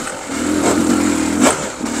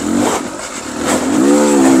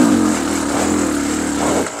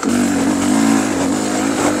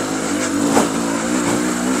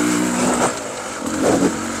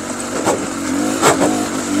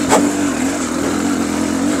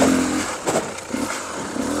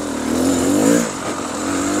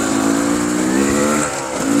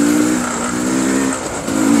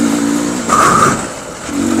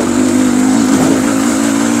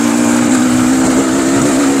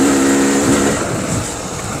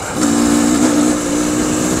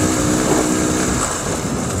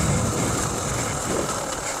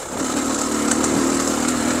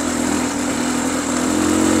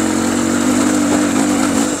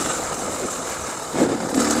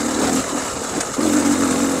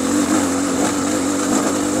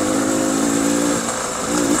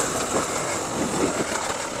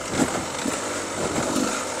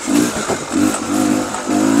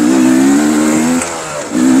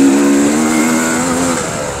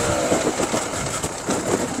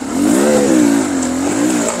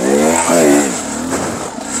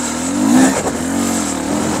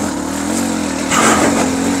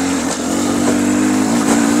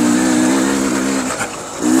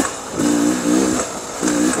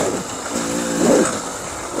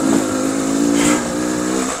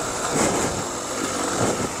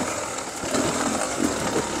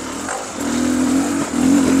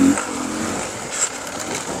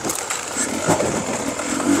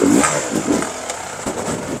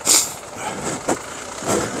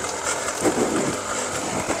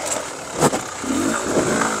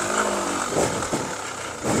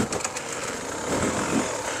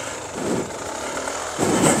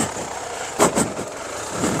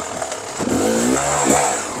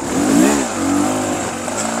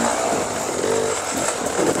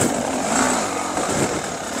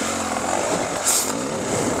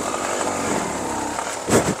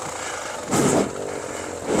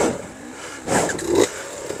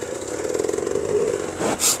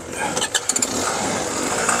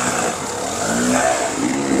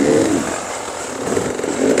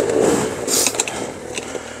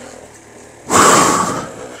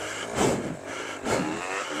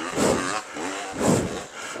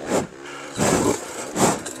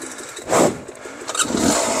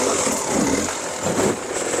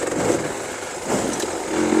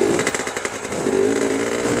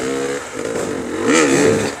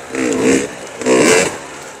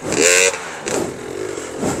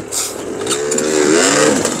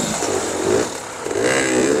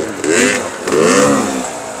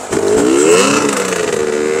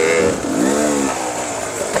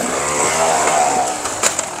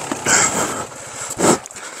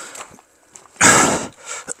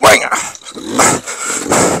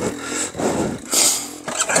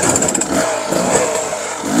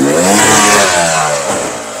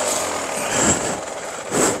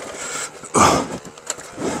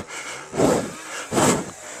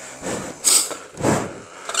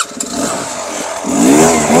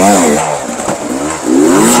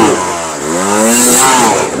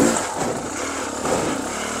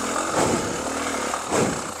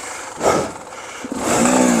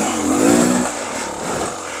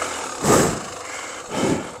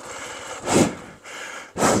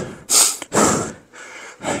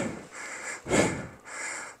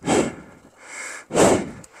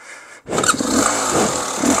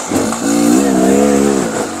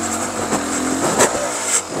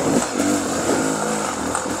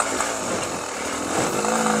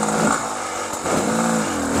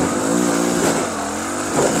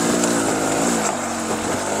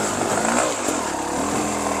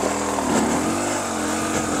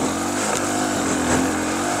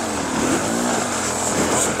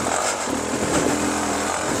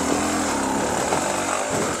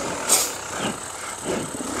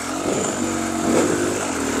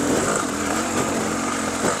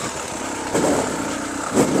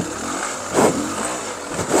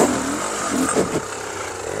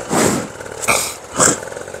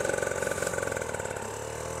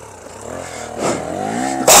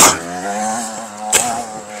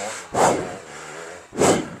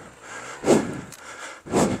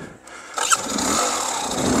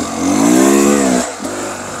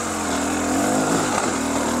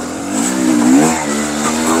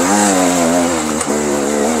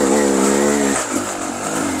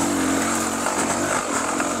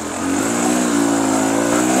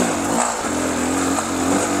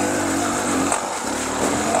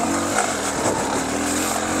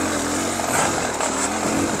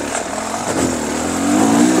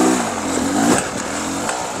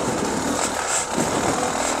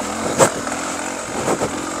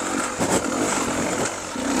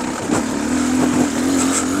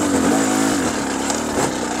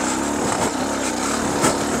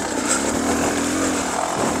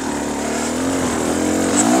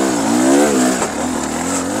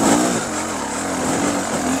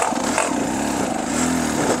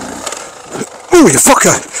 Oh, you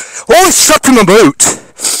fucker! Oh, it's trapped in my boot!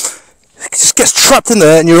 It just gets trapped in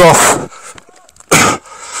there and you're off.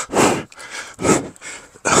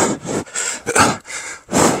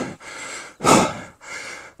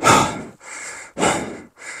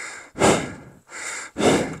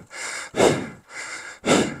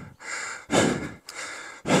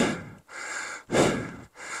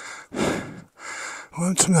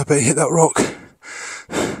 Well, tell me I better hit that rock.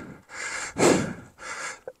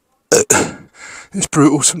 It's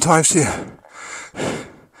brutal sometimes here.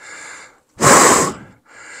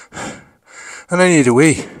 And I need a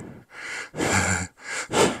wee.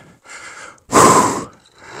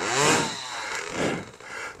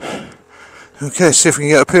 Okay, see if we can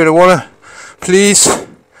get up here in the water, please.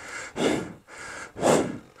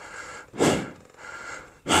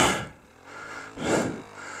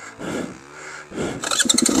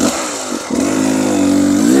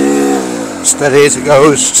 Steady as it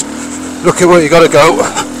goes. Look at where you gotta go.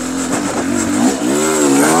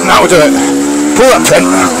 Now we'll do it. Pull that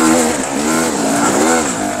pin.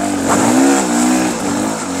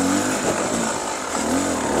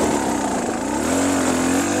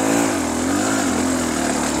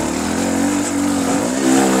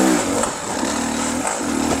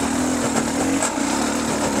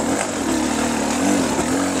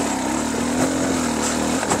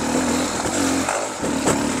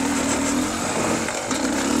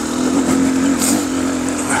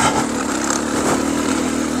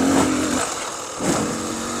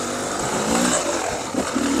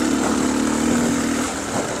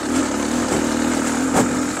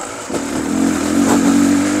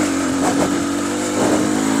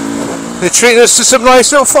 They're treating us to some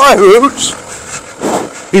nice little fire routes.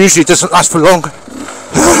 Usually doesn't last for long.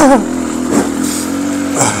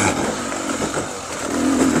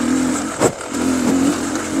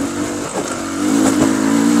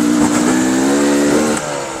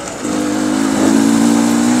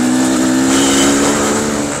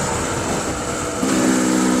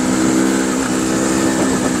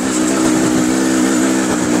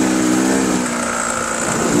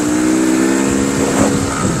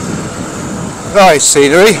 Nice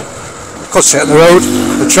scenery. Concentrate on the road,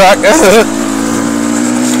 the track.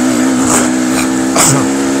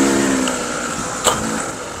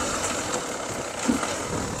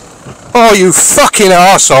 Oh, you fucking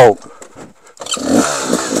arsehole.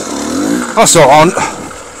 That's not on.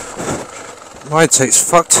 My take's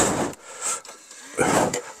fucked.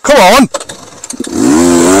 Come on!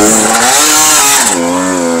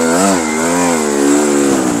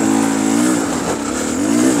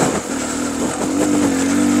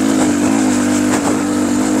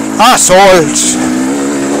 Assholes!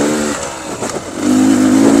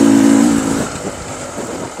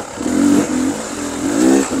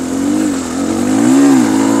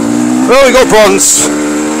 Well, we got bronze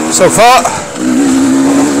so far.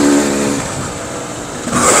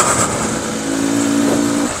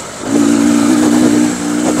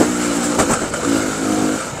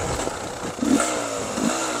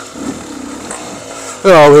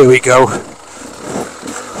 Oh, here we go.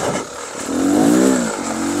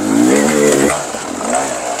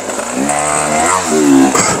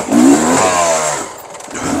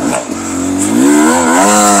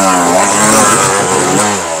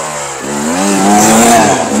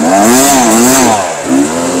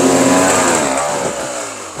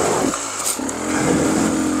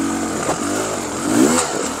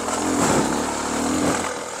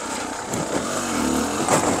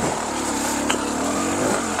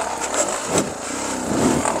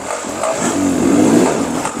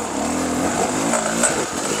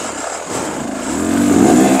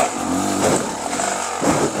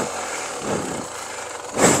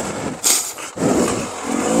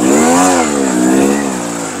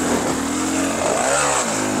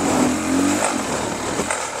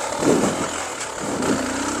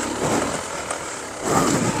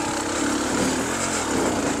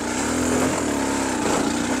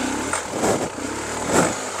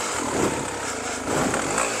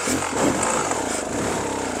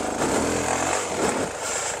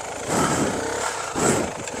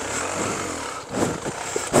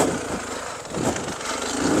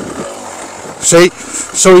 See?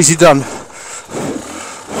 So easy done.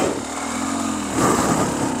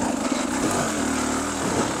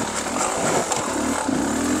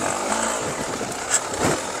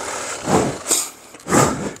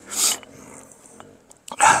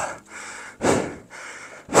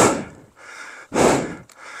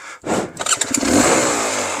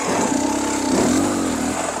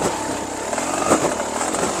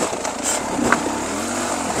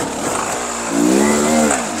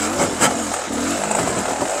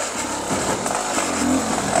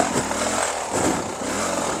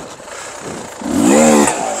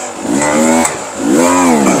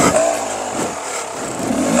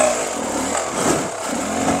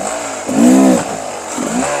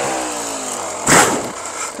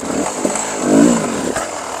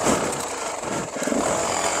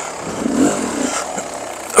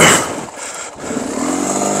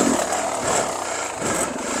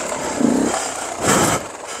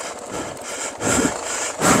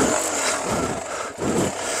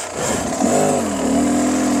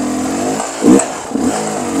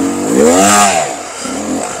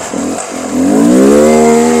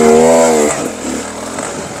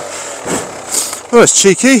 Oh, that's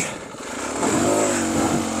cheeky.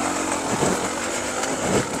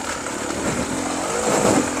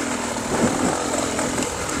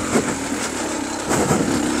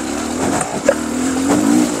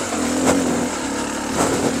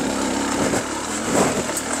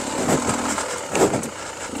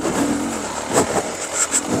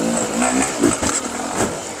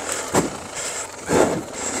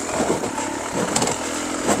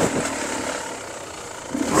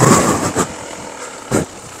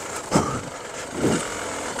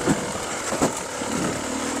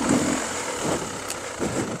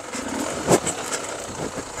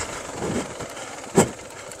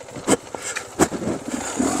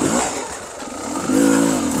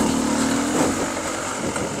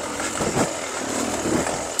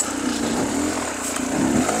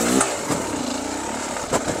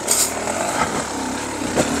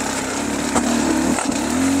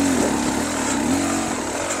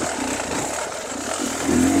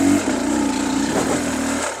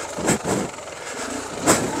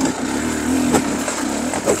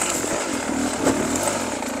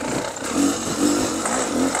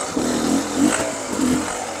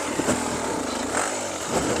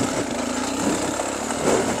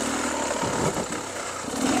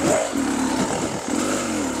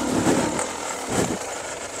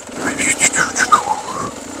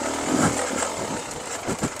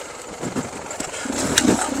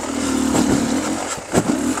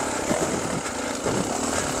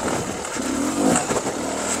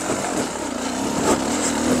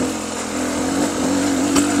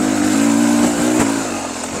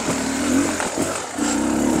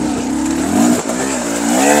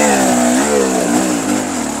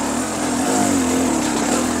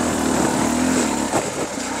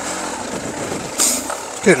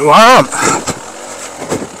 Getting warm.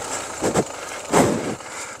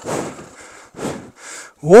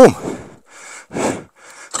 Warm.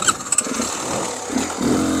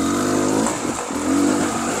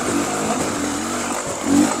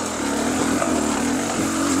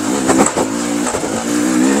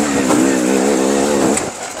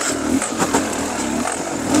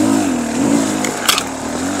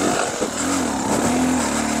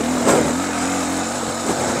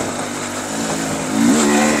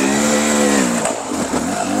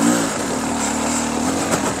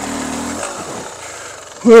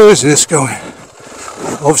 Where is this going?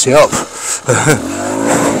 Obviously up.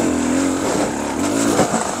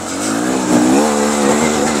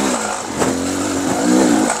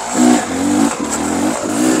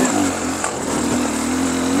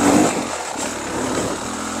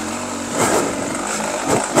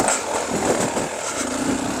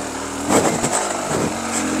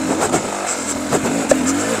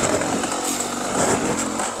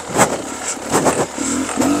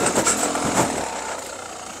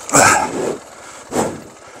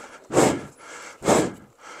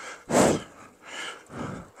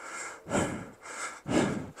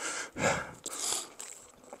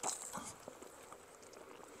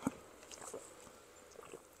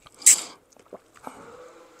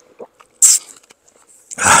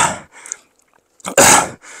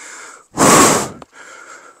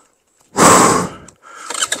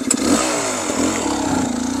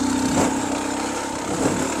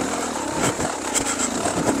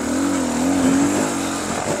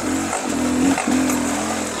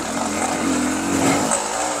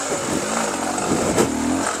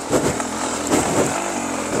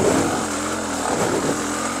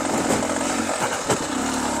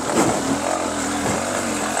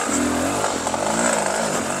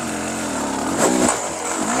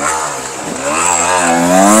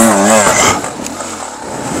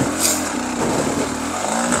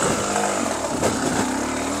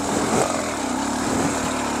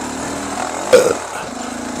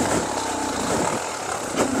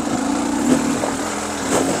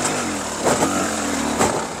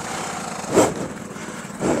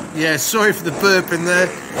 Yeah, sorry for the burp in there.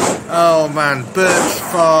 Oh man, burps,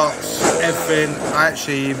 farts, everything. I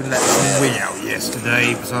actually even let some wee out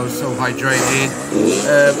yesterday because I was so hydrated.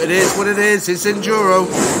 It is what it is, it's enduro.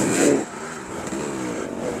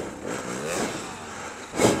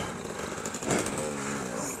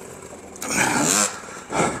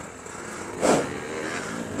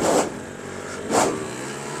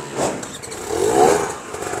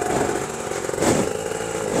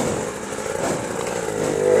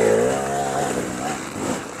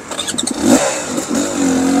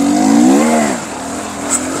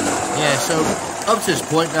 So up to this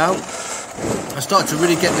point now, I start to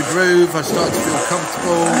really get the groove, I start to feel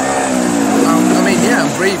comfortable. I mean, yeah,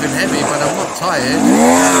 I'm breathing heavy, but I'm not tired.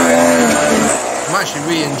 I'm actually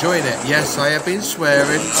really enjoying it. Yes, I have been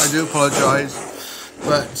swearing, I do apologise.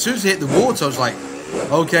 But as soon as it hit the water, I was like,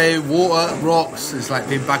 okay, water, rocks, it's like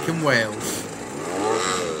being back in Wales.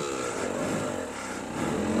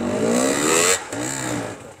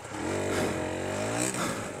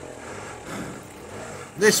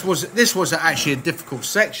 This was actually a difficult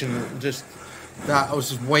section, just that I was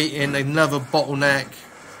just waiting, another bottleneck.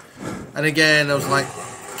 And again, I was like,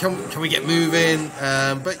 can we get moving?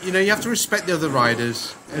 But, you know, you have to respect the other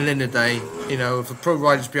riders. And in the day, you know, if a pro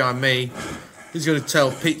rider's behind me, he's going to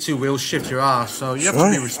tell Pete Two Wheels, shift your ass. So you have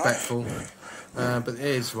to be respectful. But it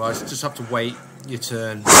is, right? You just have to wait your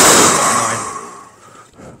turn.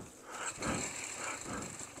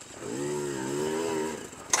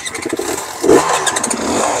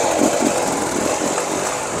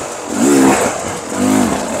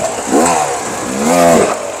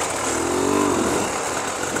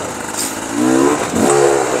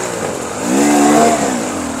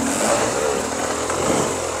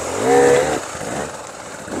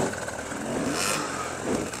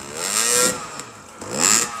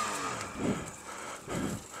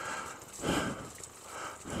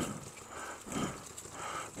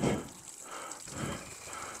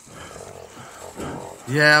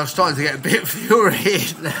 Yeah, I'm starting to get a bit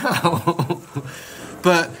furious now.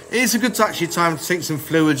 But it's a good actually time to take some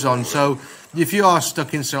fluids on. So if you are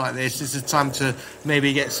stuck in something like this, it's a time to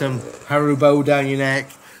maybe get some Haribo down your neck,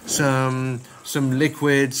 some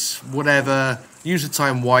liquids, whatever. Use the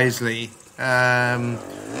time wisely.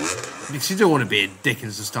 Because you don't want to be a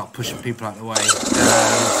dickens and start pushing people out of the way.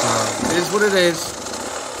 So it is what it is.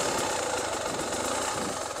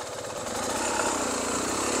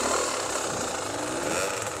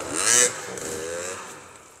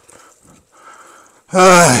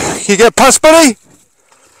 Can you get past, buddy?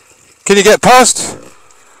 Can you get past?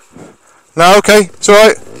 No, okay, it's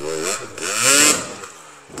alright.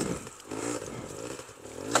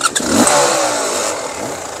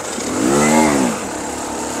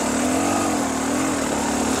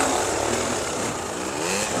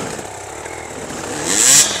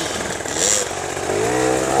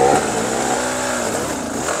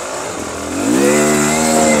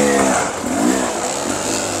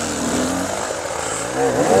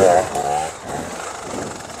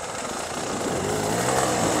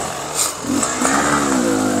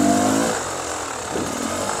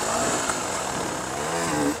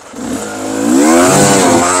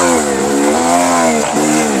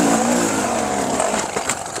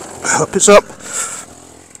 Up it's up.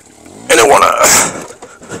 And I wanna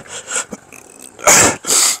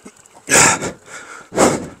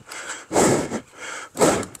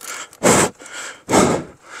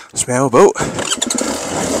smell boat.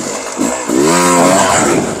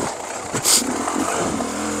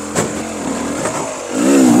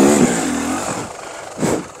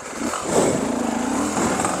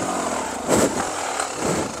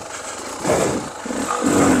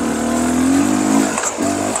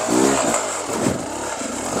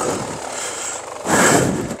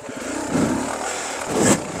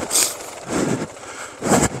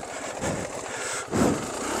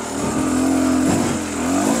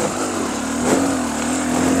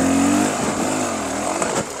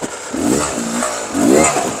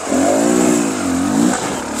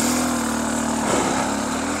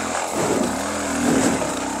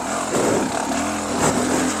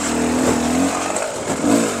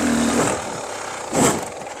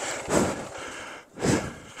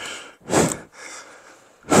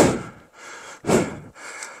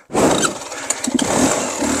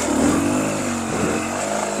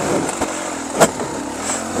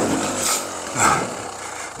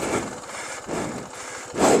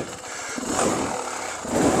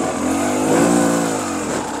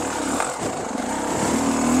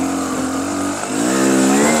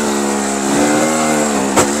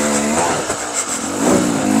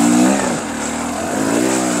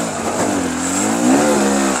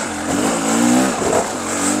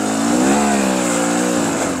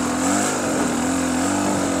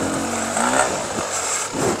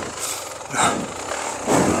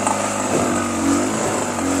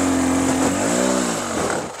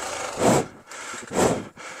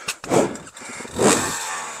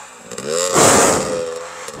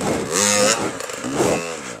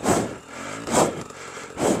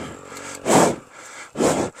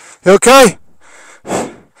 You okay?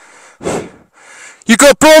 You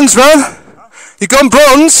got bronze, man? You got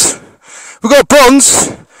bronze? We got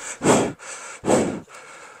bronze.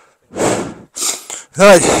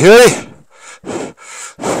 Alright, you ready?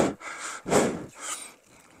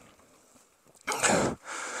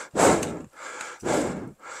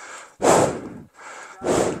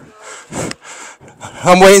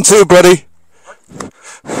 I'm waiting too, buddy.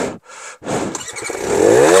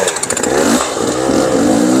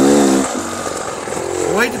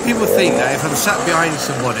 people think that if I'm sat behind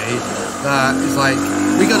somebody that is like,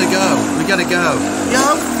 we gotta go.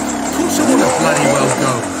 Yeah, of course I want to bloody well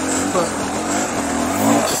go. But,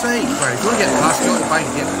 for fuck's sake, right, if you want to get past, go to the bank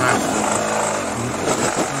and get past.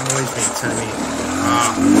 Always been telling me,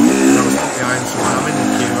 when I was sat behind someone, I'm in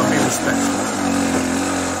the queue, I'm being respectful.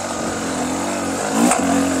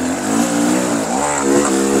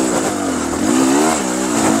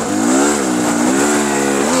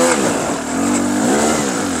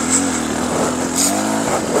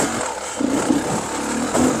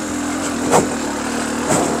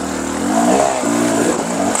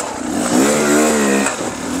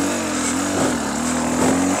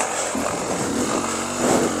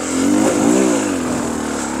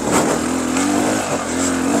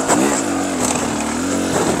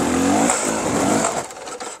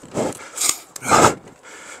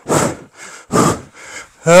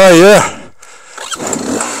 Oh yeah.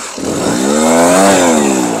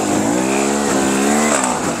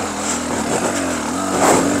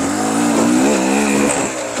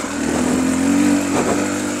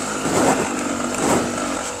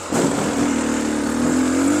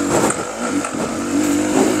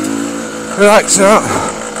 Relax out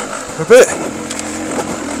a bit.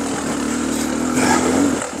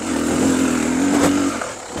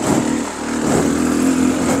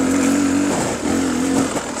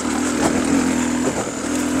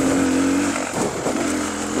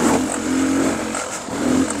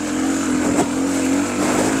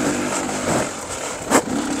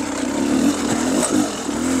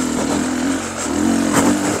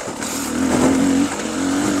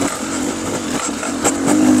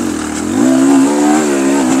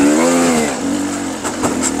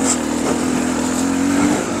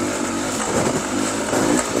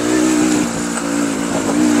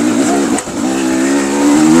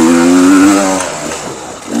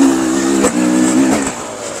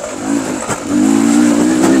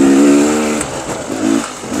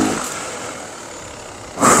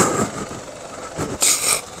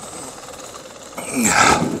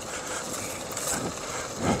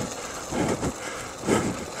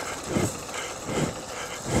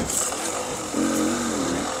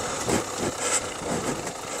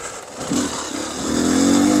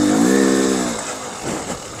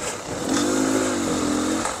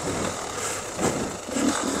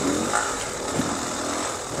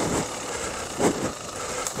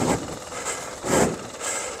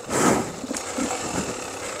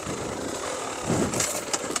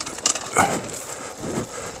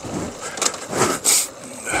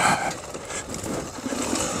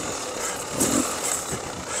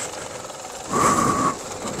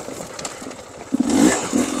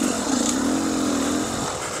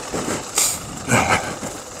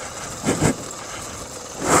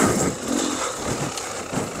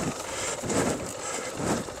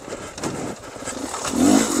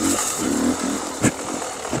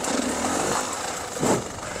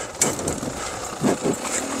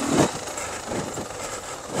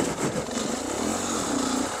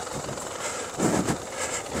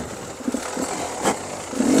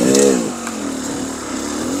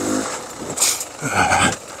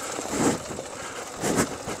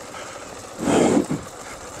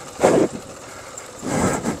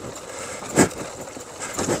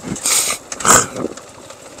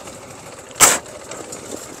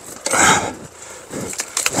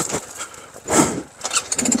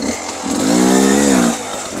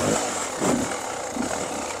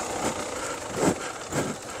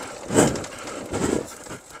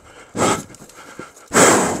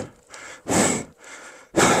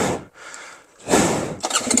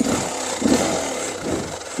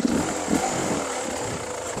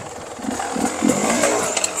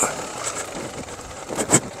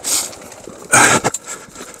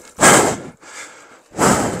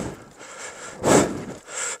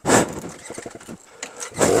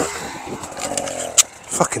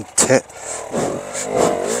 Fucking tit.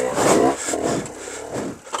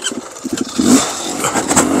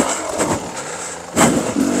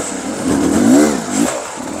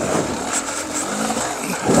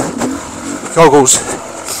 Goggles.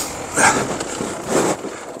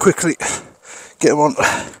 Quickly get them on.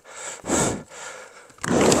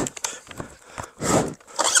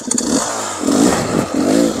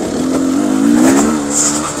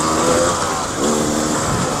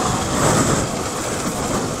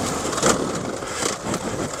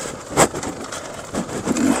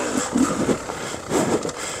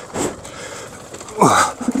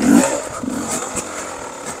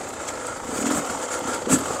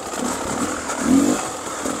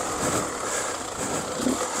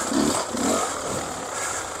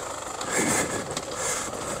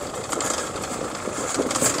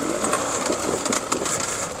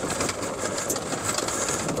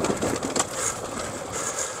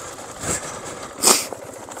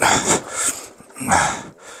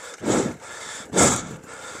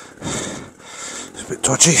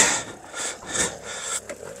 dodgy.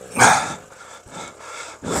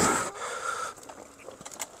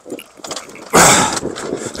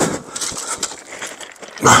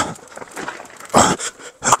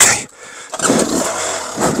 Okay.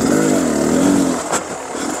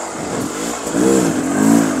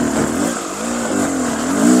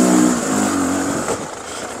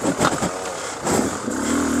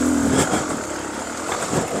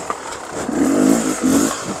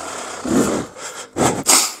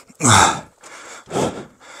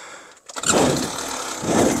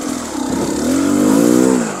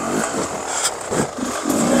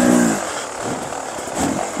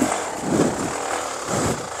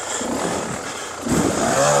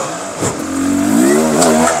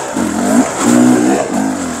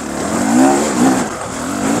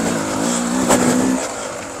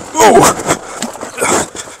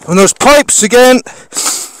 On those pipes again.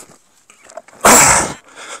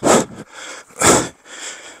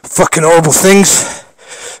 Fucking horrible things.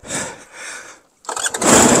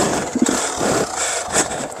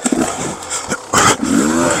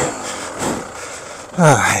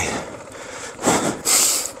 Aye.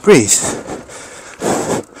 Breathe.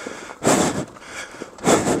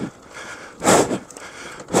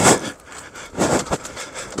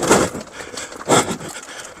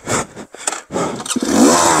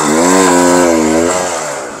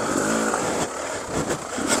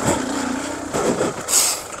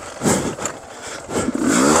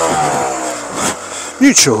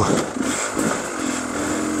 Neutral.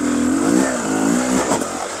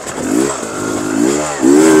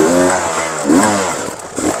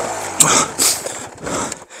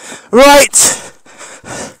 Right.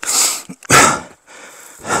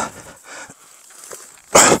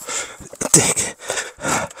 Dick.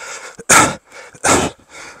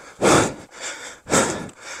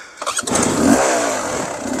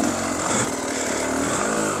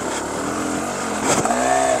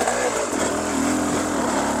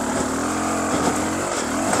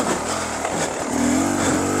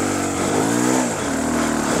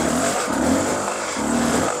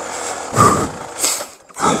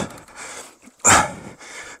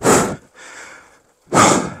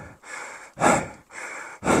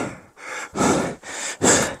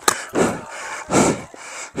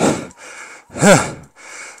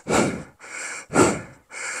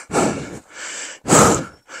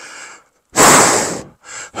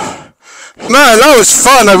 Man, that was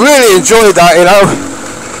fun. I really enjoyed that, you know.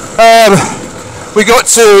 We got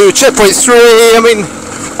to checkpoint 3. I mean,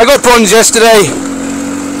 I got bronze yesterday.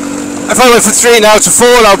 If I went from 3 now to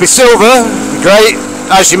 4, I'll be silver. Great.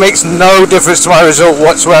 Actually makes no difference to my result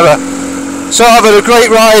whatsoever. So I've had a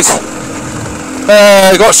great ride.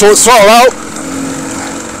 Got short throttle out.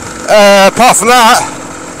 Apart from that,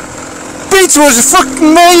 beat was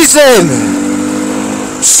fucking amazing.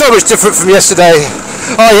 So much different from yesterday.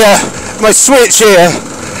 Oh yeah. My switch here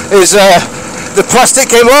is the plastic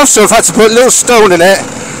came off, so I've had to put a little stone in it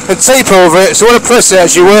and tape over it, so when I press it, it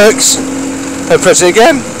actually works. I press it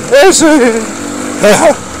again.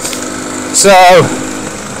 So,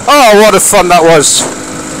 oh, what a fun that was.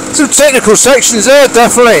 Some technical sections there,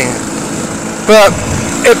 definitely, but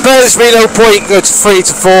it bears me no point go to 3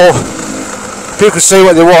 to 4. People can say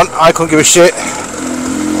what they want, I couldn't give a shit.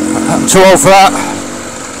 I'm too old for that.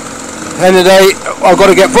 End of the day, I've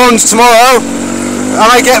got to get bronze tomorrow, and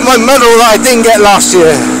I get my medal that I didn't get last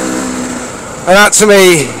year. And that to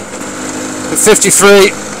me, at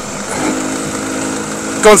 53,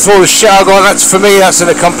 gone through all the shit I've got, that's for me, that's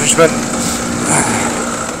an accomplishment.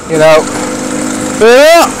 You know.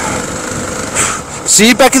 Yeah. See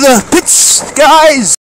you back in the pits, guys!